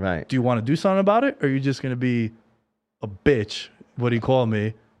 Right. Do you want to do something about it? Or are you just going to be a bitch, what he called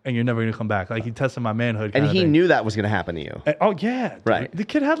me, and you're never gonna come back. Like he tested my manhood. And kinda he thing. knew that was going to happen to you. Oh yeah, dude. Right. The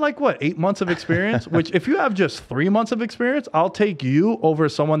kid had like what 8 months of experience. Which if you have just 3 months of experience, I'll take you over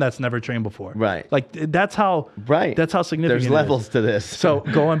someone that's never trained before. Right. Like that's how. Right. That's how significant. There's it levels is. to this. So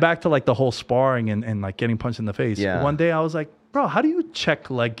going back to like the whole sparring and like getting punched in the face. Yeah. One day I was like, bro, how do you check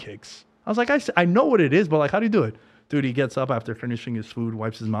leg kicks? I was like, I know what it is, but like, how do you do it? Dude, he gets up after finishing his food,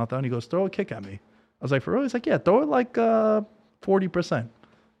 wipes his mouth out, and he goes, throw a kick at me. I was like, for real? He's like, yeah, throw it like 40%.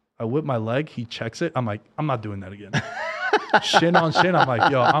 I whip my leg. He checks it. I'm like, I'm not doing that again. Shin on shin. I'm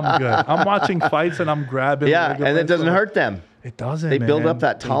like, yo, I'm good. I'm watching fights and I'm grabbing. Yeah, and it doesn't hurt them. It doesn't. They build man. up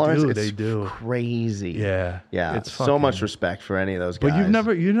that tolerance. They do. Crazy. Yeah. Yeah. It's so much respect for any of those guys.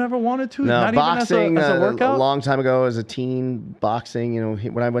 But you never wanted to? No, Not boxing, even as a workout? a long time ago as a teen, boxing,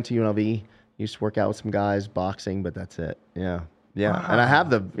 when I went to UNLV, used to work out with some guys, boxing, but that's it. Yeah. Yeah. Wow. And I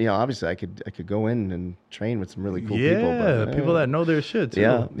have obviously I could go in and train with some really cool people. But, people that know their shit too.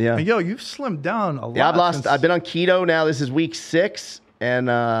 Yeah. Yeah. And yo, you've slimmed down a lot. Yeah, I've been on keto now. This is week 6 and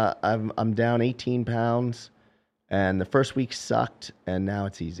I'm down 18 pounds. And the first week sucked, and now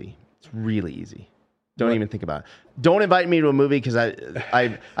it's easy. It's really easy. Don't even think about it. Don't invite me to a movie because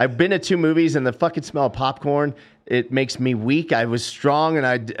I've been to 2 movies, and the fucking smell of popcorn, it makes me weak. I was strong, and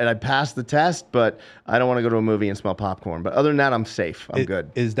I passed the test, but I don't want to go to a movie and smell popcorn. But other than that, I'm safe. I'm good.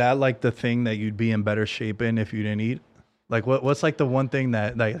 Is that like the thing that you'd be in better shape in if you didn't eat? Like what's like the one thing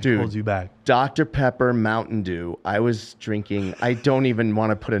that holds you back? Dr. Pepper, Mountain Dew. I was drinking. I don't even want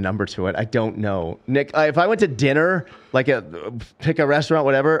to put a number to it. I don't know. Nick, if I went to dinner, pick a restaurant,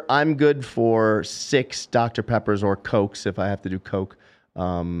 whatever, I'm good for 6 Dr. Peppers or Cokes if I have to do Coke.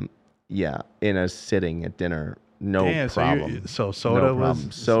 Yeah, in a sitting at dinner. No problem. So soda was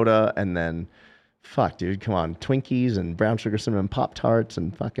soda, and then fuck, dude, come on. Twinkies and brown sugar cinnamon Pop-Tarts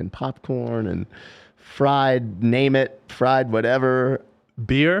and fucking popcorn and fried, name it, fried whatever.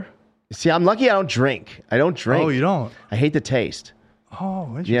 Beer? See, I'm lucky I don't drink. I don't drink. Oh, you don't? I hate the taste. Oh,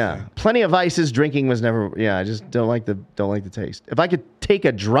 interesting. Yeah. Plenty of vices. Drinking was never, I just don't like the taste. If I could take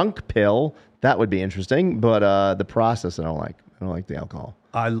a drunk pill, that would be interesting. But the process I don't like. I don't like the alcohol.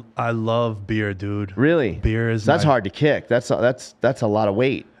 I love beer, dude. Really? Beer is That's hard to kick. That's a lot of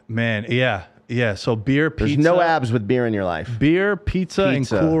weight. Man, yeah. Yeah, so beer, pizza. There's no abs with beer in your life. Beer, pizza, and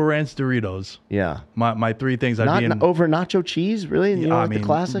Cool Ranch Doritos. Yeah. My 3 things I'd Not be in. over nacho cheese? Really? You know, the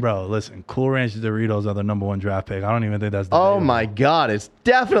classic? Bro, listen, Cool Ranch Doritos are the #1 draft pick. I don't even think that's debatable. debatable. Oh, my God. It's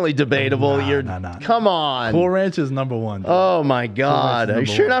definitely debatable. Come on. Cool Ranch is #1. Dude. Oh, my God. Are you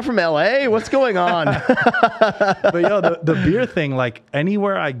sure you're not from L.A.? What's going on? But, yo, the beer thing, like,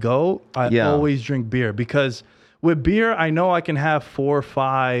 anywhere I go, I always drink beer because with beer, I know I can have 4,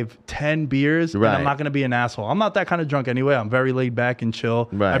 5, 10 beers, and I'm not going to be an asshole. I'm not that kind of drunk anyway. I'm very laid back and chill.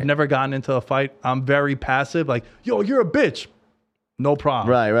 Right. I've never gotten into a fight. I'm very passive. Like, yo, you're a bitch. No problem.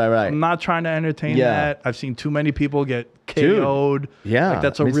 Right. I'm not trying to entertain that. I've seen too many people get KO'd. Dude, yeah. Like,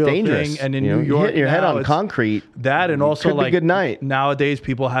 that's a real thing. And in New York, you hit your head on concrete. That and also, like, good night. Nowadays,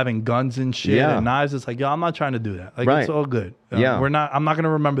 people having guns and shit and knives. It's like, yo, I'm not trying to do that. Like, it's all good. I'm not going to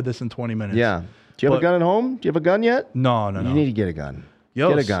remember this in 20 minutes. Yeah. Do you have a gun at home? Do you have a gun yet? No. You need to get a gun.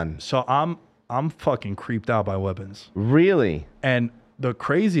 Get a gun. So I'm fucking creeped out by weapons. Really? And the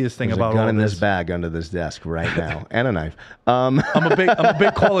craziest thing about a gun all in this bag under this desk right now, and a knife. I'm a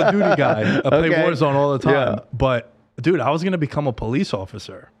big Call of Duty guy. I play Warzone all the time. Yeah. But dude, I was gonna become a police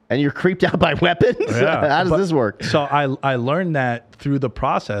officer. And you're creeped out by weapons? Yeah. How does this work? So I learned that through the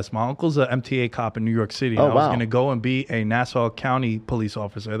process. My uncle's an MTA cop in New York City. And I was going to go and be a Nassau County police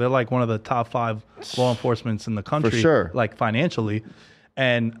officer. They're like one of the top 5 law enforcements in the country. For sure. Like financially.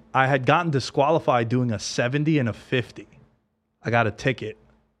 And I had gotten disqualified doing a 70 and a 50. I got a ticket,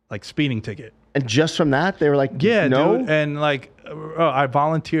 like speeding ticket. And just from that, they were like, yeah, no? dude. And like, I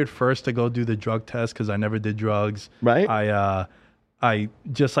volunteered first to go do the drug test because I never did drugs. Right. I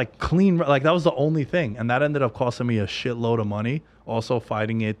just like clean, like that was the only thing. And that ended up costing me a shitload of money. Also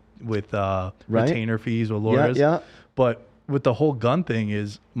fighting it with retainer fees with lawyers. Yeah. But with the whole gun thing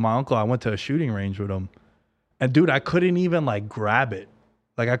is my uncle, I went to a shooting range with him. And dude, I couldn't even like grab it.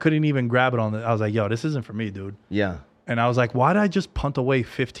 Like I couldn't even grab it I was like, yo, this isn't for me, dude. Yeah. And I was like, why did I just punt away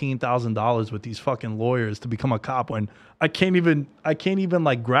 $15,000 with these fucking lawyers to become a cop when I can't even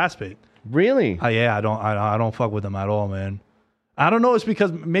like grasp it? Really? I don't fuck with them at all, man. I don't know. It's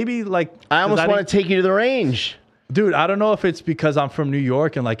because maybe like I almost want to take you to the range, dude. I don't know if it's because I'm from New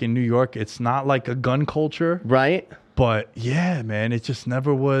York and like in New York, it's not like a gun culture, right? But yeah, man, it just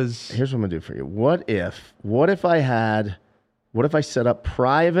never was. Here's what I'm gonna do for you. What if I set up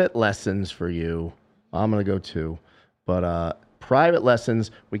private lessons for you? I'm gonna go too, but private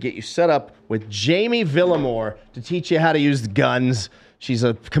lessons. We get you set up with Jamie Villamore to teach you how to use guns. She's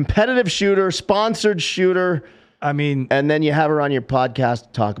a competitive shooter, sponsored shooter. I mean, and then you have her on your podcast to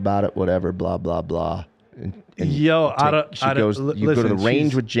talk about it, whatever, blah, blah, blah. And you go to the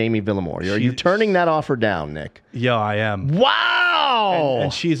range with Jamie Villamore. You're turning that offer down, Nick. Yo, I am. Wow.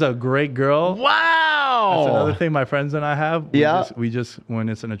 And she's a great girl. Wow. That's another thing my friends and I have. We just when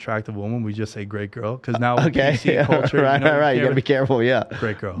it's an attractive woman, we just say great girl. Because now PC culture, right. You got to be careful, yeah.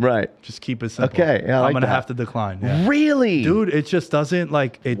 Great girl. Right. Just keep it simple. Okay. Yeah, I'm going to have to decline. Yeah. Really? Dude, it just doesn't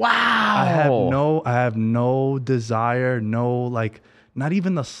like it. Wow. I have no desire, not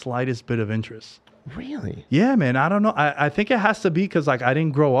even the slightest bit of interest. Really? Yeah, man. I don't know. I think it has to be because I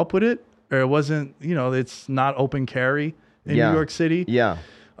didn't grow up with it, or it wasn't. It's not open carry in New York City. Yeah.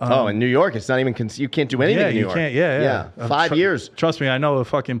 In New York, it's not even. You can't do anything in New York. Can't. Yeah. 5 years. Trust me, I know. A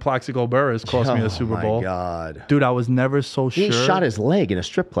fucking Plaxico Burress cost me a Super Bowl. Oh my God, dude, I was never so sure. He shot his leg in a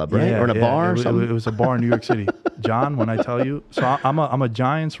strip club, right, or in a bar or something. It was a bar in New York City. John, when I tell you, so I'm a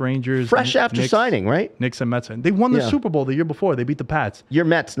Giants, Rangers, fresh after signing, right? Knicks and Mets. They won the Super Bowl the year before. They beat the Pats. You're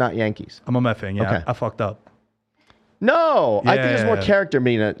Mets, not Yankees. I'm a Met fan. Yeah, okay. I fucked up. No, I think it's more character.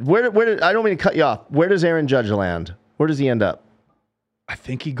 Where I don't mean to cut you off. Where does Aaron Judge land? Where does he end up? I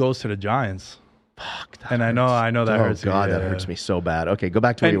think he goes to the Giants. Fuck. And I know that hurts. Oh God, that hurts me so bad. Okay, go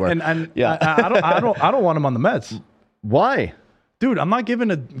back to where you were. And I don't want him on the Mets. Why? Dude, I'm not giving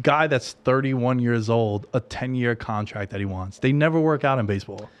a guy that's 31 years old a 10-year contract that he wants. They never work out in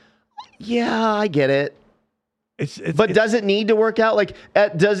baseball. Yeah, I get it. But does it need to work out?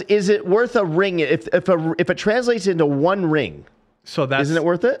 Is it worth a ring if it translates into one ring? So isn't it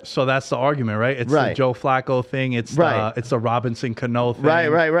worth it? So that's the argument, right? It's the Joe Flacco thing. It's the Robinson Cano thing.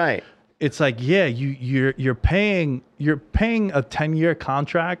 Right. It's like, you're paying a 10-year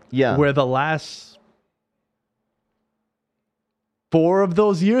contract where the last 4 of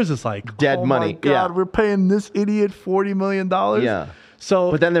those years is like dead money. My God, we're paying this idiot $40 million. Yeah.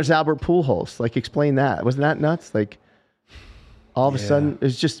 So, but then there's Albert Pujols. Explain that. Wasn't that nuts? All of a sudden,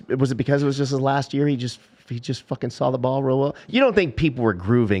 was it because it was just his last year? He just fucking saw the ball roll well. You don't think people were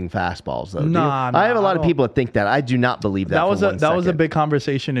grooving fastballs, though? Nah, I have a lot of people that think that. I do not believe that. That was a big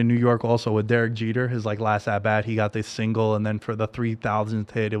conversation in New York also with Derek Jeter. His last at bat, he got this single, and then for the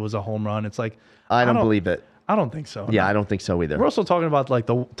 3,000th hit, it was a home run. It's like I don't believe it. I don't think so. Yeah, I don't think so either. We're also talking about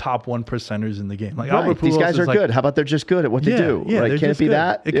the top 1%ers in the game. These guys are good. How about they're just good at what they do? Yeah, can it be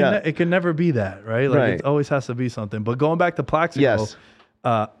that? It can never be that, right? It always has to be something. But going back to Plaxico,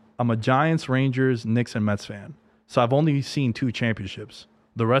 I'm a Giants, Rangers, Knicks, and Mets fan. So I've only seen 2 championships.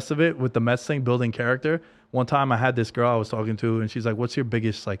 The rest of it with the Mets thing, building character. One time I had this girl I was talking to, and she's like, "What's your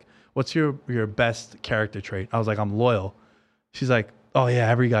biggest what's your best character trait?" I was like, "I'm loyal." She's like, "Oh yeah,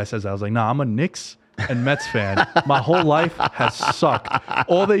 every guy says that." I was like, "Nah, I'm a Knicks and Mets fan. My whole life has sucked.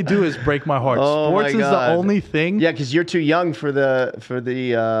 All they do is break my heart. Sports is the only thing." Yeah, because you're too young for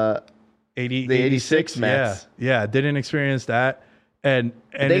the 86 Mets. Yeah, didn't experience that. And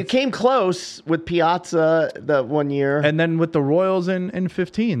they came close with Piazza the one year. And then with the Royals in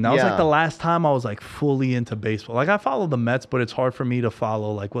 15. That was the last time I was fully into baseball. I follow the Mets, but it's hard for me to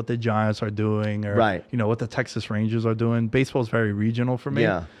follow what the Giants are doing or what the Texas Rangers are doing. Baseball is very regional for me.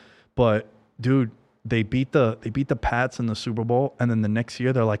 Yeah. But dude, they beat the Pats in the Super Bowl, and then the next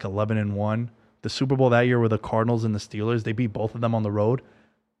year they're 11-1. The Super Bowl that year were the Cardinals and the Steelers. They beat both of them on the road.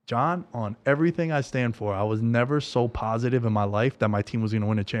 John, on everything I stand for, I was never so positive in my life that my team was going to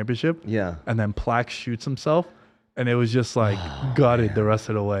win a championship. Yeah. And then Plax shoots himself, and it was just gutted the rest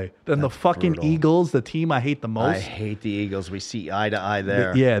of the way. Then the fucking brutal. Eagles, the team I hate the most. I hate the Eagles. We see eye to eye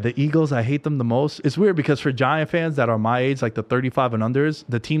there. The Eagles, I hate them the most. It's weird because for Giant fans that are my age, the 35 and unders,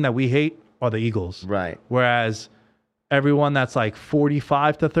 the team that we hate are the Eagles. Right. Whereas everyone that's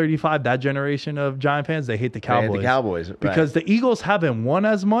 45 to 35, that generation of Giant fans, they hate the Cowboys. They hate the Cowboys, right. Because the Eagles haven't won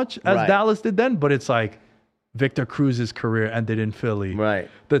as much as Dallas did then, but it's Victor Cruz's career ended in Philly. Right.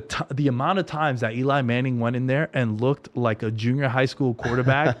 The amount of times that Eli Manning went in there and looked like a junior high school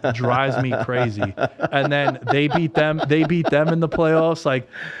quarterback drives me crazy. And then they beat them in the playoffs.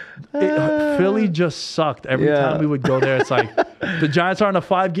 Philly just sucked every time we would go there. It's the Giants are on a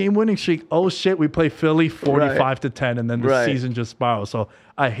 5-game winning streak. Oh shit, we play Philly 45 to 10, and then the season just spirals. So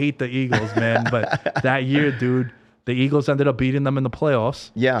I hate the Eagles, man. But that year, dude, the Eagles ended up beating them in the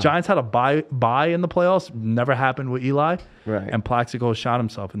playoffs. Yeah. Giants had a bye in the playoffs. Never happened with Eli. Right. And Plaxico shot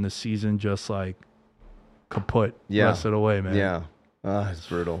himself in the season just kaput the rest of the way, man. Yeah. It's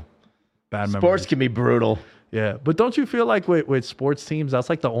brutal. Bad memories. Sports can be brutal. Yeah. But don't you feel with sports teams, that's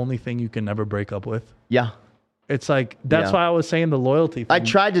the only thing you can never break up with? Yeah. It's that's why I was saying the loyalty thing. I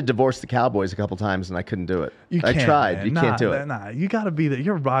tried to divorce the Cowboys a couple times and I couldn't do it. I tried. Man. You can't do it. Nah, you got to be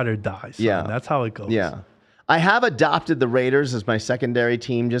you're ride or die, son. Yeah. That's how it goes. Yeah. I have adopted the Raiders as my secondary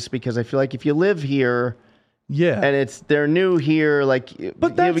team just because I feel like if you live here, and they're new here, like,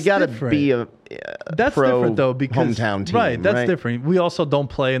 but that's we got to different. be a that's pro different though because hometown team, right? That's different. We also don't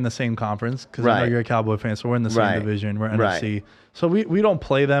play in the same conference because I know you're a Cowboy fan, so we're in the same division. We're NFC, so we don't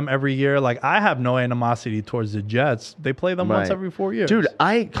play them every year. Like I have no animosity towards the Jets. They play them once every 4 years. Dude,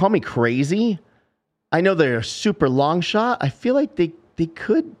 call me crazy. I know they're a super long shot. I feel like they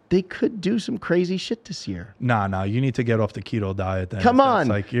could do some crazy shit this year. Nah, you need to get off the keto diet then. Come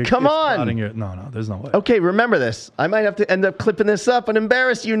on. Come on. No, there's no way. Okay, remember this. I might have to end up clipping this up and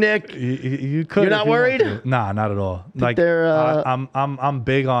embarrass you, Nick. You could. You're not worried? Nah, not at all. Like I'm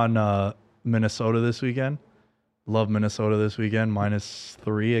big on Minnesota this weekend. Love Minnesota this weekend.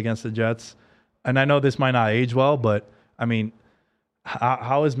 -3 against the Jets. And I know this might not age well, but I mean,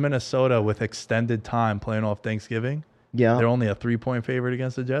 how is Minnesota with extended time playing off Thanksgiving? Yeah. They're only a 3-point favorite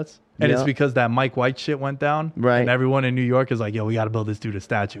against the Jets. And it's because that Mike White shit went down. Right. And everyone in New York is like, yo, we got to build this dude a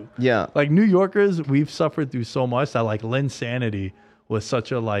statue. Yeah. Like New Yorkers, we've suffered through so much that like Linsanity was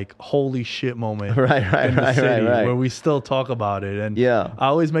such a like holy shit moment in the city where we still talk about it. And I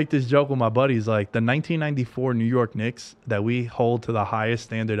always make this joke with my buddies, like the 1994 New York Knicks that we hold to the highest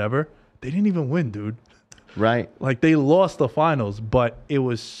standard ever, they didn't even win, dude. Right. Like they lost the finals, but it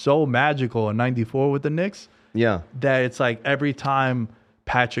was so magical in 94 with the Knicks. Yeah. That it's like every time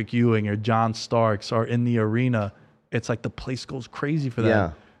Patrick Ewing or John Starks are in the arena, it's like the place goes crazy for them.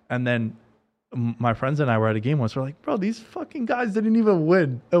 Yeah. And then my friends and I were at a game once. We're like, bro, these fucking guys didn't even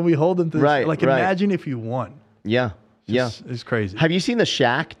win. And we hold them to this. Like, imagine if you won. Yeah. It's crazy. Have you seen the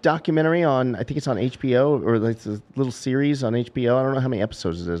Shaq documentary on, I think it's on HBO, or it's a little series on HBO. I don't know how many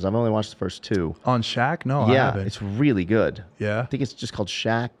episodes it is. I've only watched the first 2. On Shaq? No, I haven't. It's really good. Yeah. I think it's just called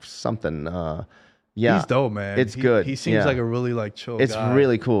Shaq something. Yeah. He's dope, man. It's good. He seems like a really like chill guy. It's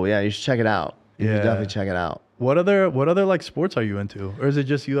really cool. Yeah, you should check it out. You should definitely check it out. What other like sports are you into? Or is it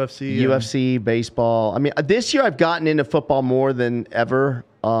just UFC? UFC, baseball. I mean, this year I've gotten into football more than ever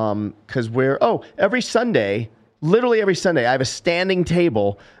because every Sunday, literally every Sunday, I have a standing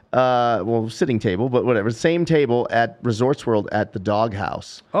table, sitting table, but whatever, same table at Resorts World at the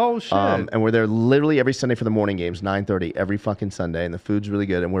Doghouse. Oh, shit. And we're there literally every Sunday for the morning games, 9:30 every fucking Sunday, and the food's really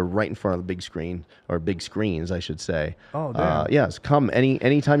good, and we're right in front of the big screen, or big screens, I should say. Oh, damn. Yes, come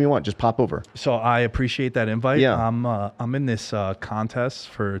anytime you want. Just pop over. So I appreciate that invite. Yeah. I'm in this contest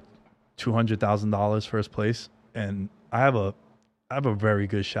for $200,000 first place, and I have a very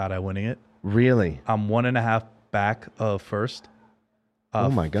good shot at winning it. Really? I'm 1.5 back of first. Oh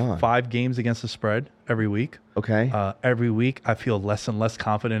my God. 5 games against the spread every week. Okay. Every week I feel less and less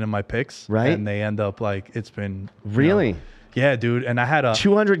confident in my picks. Right. And they end up like, it's been. Really? Yeah, dude. And I had a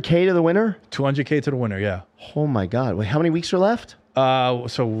 $200K to the winner? $200K to the winner. Yeah. Oh my God. Wait, how many weeks are left?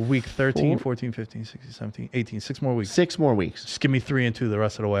 So week 13, 14, 15, 16, 17, 18, 6 more weeks. 6 more weeks. Just give me 3 and 2 the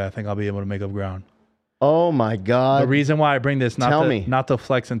rest of the way. I think I'll be able to make up ground. Oh my God. The reason why I bring this, not to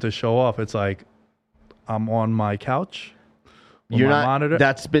flex and to show off, it's like I'm on my couch. You're not. Monitor.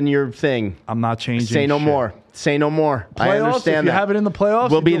 That's been your thing. I'm not changing. Say no more. Say no more. Playoffs, I understand if that. you have it in the playoffs,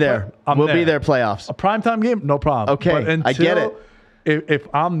 we'll be there. We'll be there. Playoffs. A primetime game, no problem. Okay, but until, I get it. If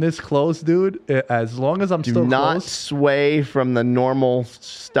I'm this close, dude, as long as I'm still not close, sway from the normal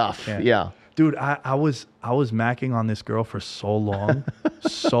stuff. Yeah. Dude, I was macking on this girl for so long,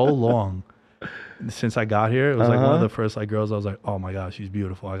 so long. Since I got here, it was like one of the first like girls I was like, oh my gosh, she's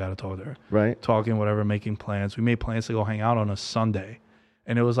beautiful. I got to talk to her. Right. Talking, whatever, making plans. We made plans to go hang out on a Sunday.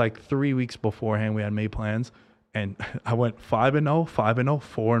 And it was like 3 weeks beforehand we had made plans. And I went 5-0, 5-0,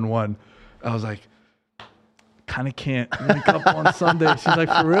 4-1. I was like, kind of can't link up on Sunday. She's like,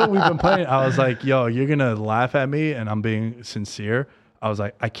 for real? We've been playing. I was like, yo, you're going to laugh at me. And I'm being sincere. I was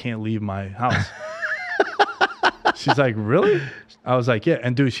like, I can't leave my house. She's like, really? I was like, yeah.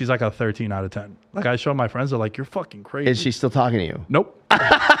 And dude, she's like a 13 out of 10. Like I showed my friends, they're like, you're fucking crazy. Is she still talking to you? Nope.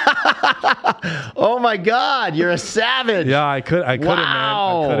 Oh my God, you're a savage. Yeah, I couldn't, man.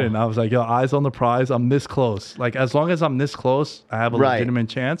 I couldn't. I was like, yo, eyes on the prize. I'm this close. Like as long as I'm this close, I have a legitimate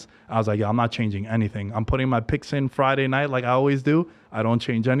chance. I was like, yo, I'm not changing anything. I'm putting my picks in Friday night like I always do. I don't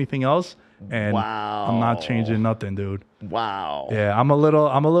change anything else. And I'm not changing nothing, dude. Wow. Yeah, I'm a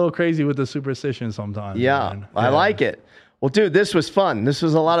little crazy with the superstition sometimes. Yeah, man. I like it. Well, dude, this was fun. This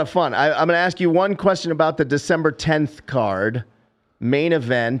was a lot of fun. I'm going to ask you one question about the December 10th card, main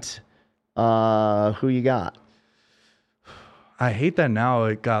event. Who you got? I hate that now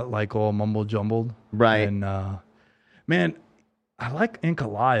it got like all mumble jumbled. Right. And man, I like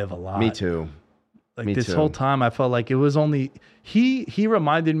Ankalaev a lot. Me too. Like this whole time, I felt like it was only he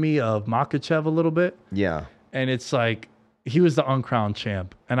reminded me of Makachev a little bit. Yeah. And it's like he was the uncrowned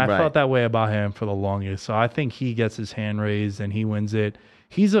champ, and I Right. felt that way about him for the longest. So I think he gets his hand raised and he wins it.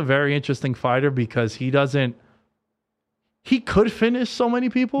 He's a very interesting fighter because he doesn't. He could finish so many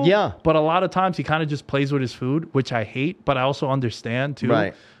people, Yeah. but a lot of times he kind of just plays with his food, which I hate, but I also understand too.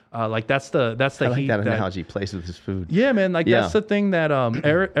 Right. Like that's the I like heat that analogy. Plays with his food. yeah, man. Like Yeah. that's the thing that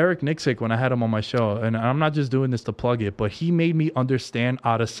Eric Nixick, when I had him on my show, and I'm not just doing this to plug it, but he made me understand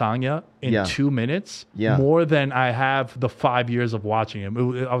Adesanya in Yeah. 2 minutes Yeah. more than I have the 5 years of watching him.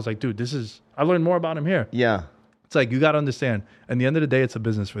 I was like, dude, I learned more about him here. Yeah. It's like, you got to understand. At the end of the day, it's a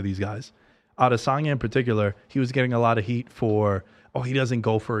business for these guys. Adesanya in particular, he was getting a lot of heat for, oh, he doesn't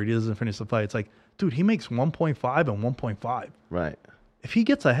go for it. He doesn't finish the fight. It's like, dude, he makes 1.5 and 1.5. Right. If he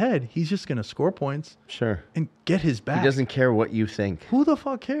gets ahead, he's just going to score points Sure. and get his back. He doesn't care what you think. Who the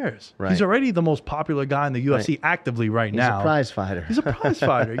fuck cares? Right. He's already the most popular guy in the UFC actively right He's now. a prize fighter. He's a prize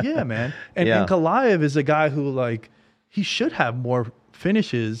fighter. Yeah, man. And Yeah. Ankalaev is a guy who, like, he should have more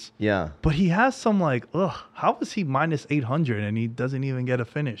finishes, Yeah. but he has some, like, how is he minus 800 and he doesn't even get a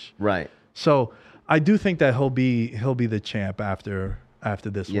finish? Right. So I do think that he'll be the champ after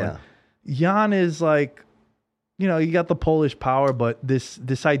this Yeah. one. Jan is like, you know, you got the Polish power, but this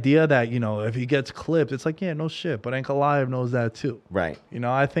idea that, you know, if he gets clipped, it's like, yeah, no shit. But Ankalaev knows that too. Right. You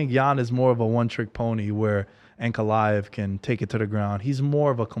know, I think Jan is more of a one-trick pony where Ankalaev can take it to the ground. He's more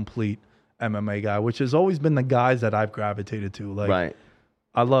of a complete MMA guy, which has always been the guys that I've gravitated to. Like, Right.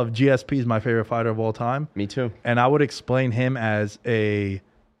 I love GSP is my favorite fighter of all time. Me too. And I would explain him as A-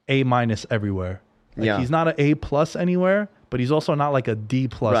 everywhere. Like, Yeah. he's not an A+ anywhere, but he's also not like a D+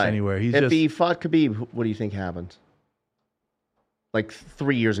 Right. anywhere. He's if just he fought Khabib, what do you think happened? Like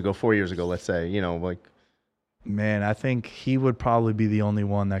 3 years ago, 4 years ago, let's say. You know, like man, I think he would probably be the only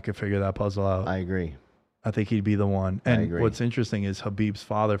one that could figure that puzzle out. I agree. I think he'd be the one. I And agree. what's interesting is Habib's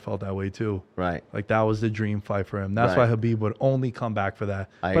father felt that way too. Right. Like that was the dream fight for him. That's Right. why Habib would only come back for that.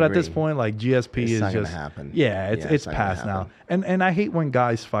 I but at this agree. point, like GSP It's is not gonna just happen. Yeah, it's Yeah, it's not gonna past now. happen. And I hate when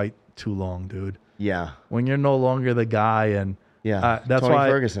guys fight too long, dude. Yeah. When you're no longer the guy, and Yeah. that's Tony why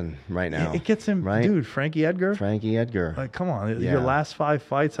Ferguson right now. it gets him, right? dude. Frankie Edgar. Frankie Edgar. Like, come on, Yeah. your last 5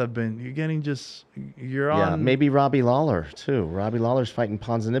 fights have been. You're Yeah, on. maybe Robbie Lawler too. Robbie Lawler's fighting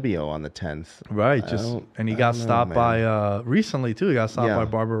Ponzinibbio on the 10th. Right, I he got don't know, stopped man. by recently too. He got stopped Yeah. by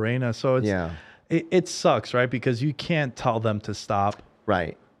Barberena, so it's Yeah. it sucks, right? Because you can't tell them to stop,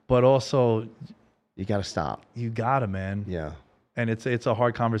 Right. but also You got to stop. you gotta, man. Yeah. And it's a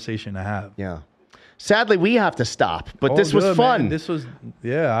hard conversation to have. Yeah. Sadly, we have to stop, but Oh, this was good, fun. man. This was,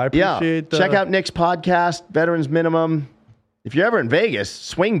 yeah. I Yeah. appreciate. Check out Nick's podcast, Veterans Minimum. If you're ever in Vegas,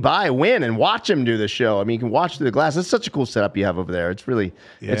 swing by, win, and watch him do the show. I mean, you can watch through the glass. It's such a cool setup you have over there. It's really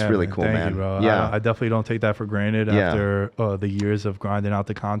cool, Thank man. you, bro. Yeah. I definitely don't take that for granted Yeah. after the years of grinding out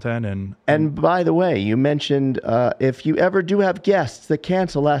the content. And by the way, you mentioned if you ever do have guests that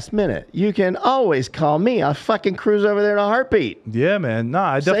cancel last minute, you can always call me. I'll fucking cruise over there in a heartbeat. yeah, man. No,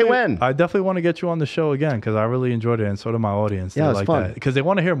 I Say definitely, when. I definitely want to get you on the show again because I really enjoyed it, and so did my audience. Yeah, They it was like fun. that because they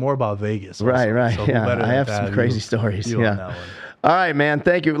want to hear more about Vegas. Right, also. right. So who Yeah, better I than have to some crazy stories. you on Yeah. that one. All right, man.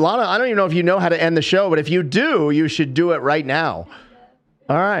 Thank you. Lana, I don't even know if you know how to end the show, but if you do, you should do it right now.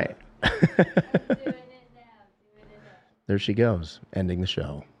 All right. There she goes, ending the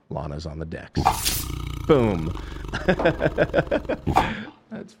show. Lana's on the decks. Boom.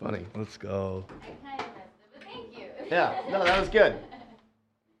 That's funny. Let's go. I kind of messed it, but thank you. Yeah, no, that was good.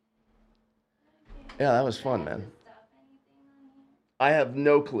 Yeah, that was fun, man. I have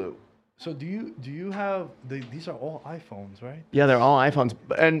no clue. So do you have these are all iPhones, right? Yeah, they're all iPhones.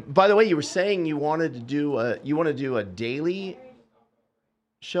 And by the way, you were saying you wanted to do a daily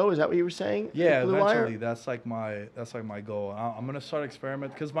show. Is that what you were saying? Yeah, Blue Wire? eventually. That's like my goal. I'm gonna start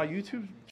experimenting because my YouTube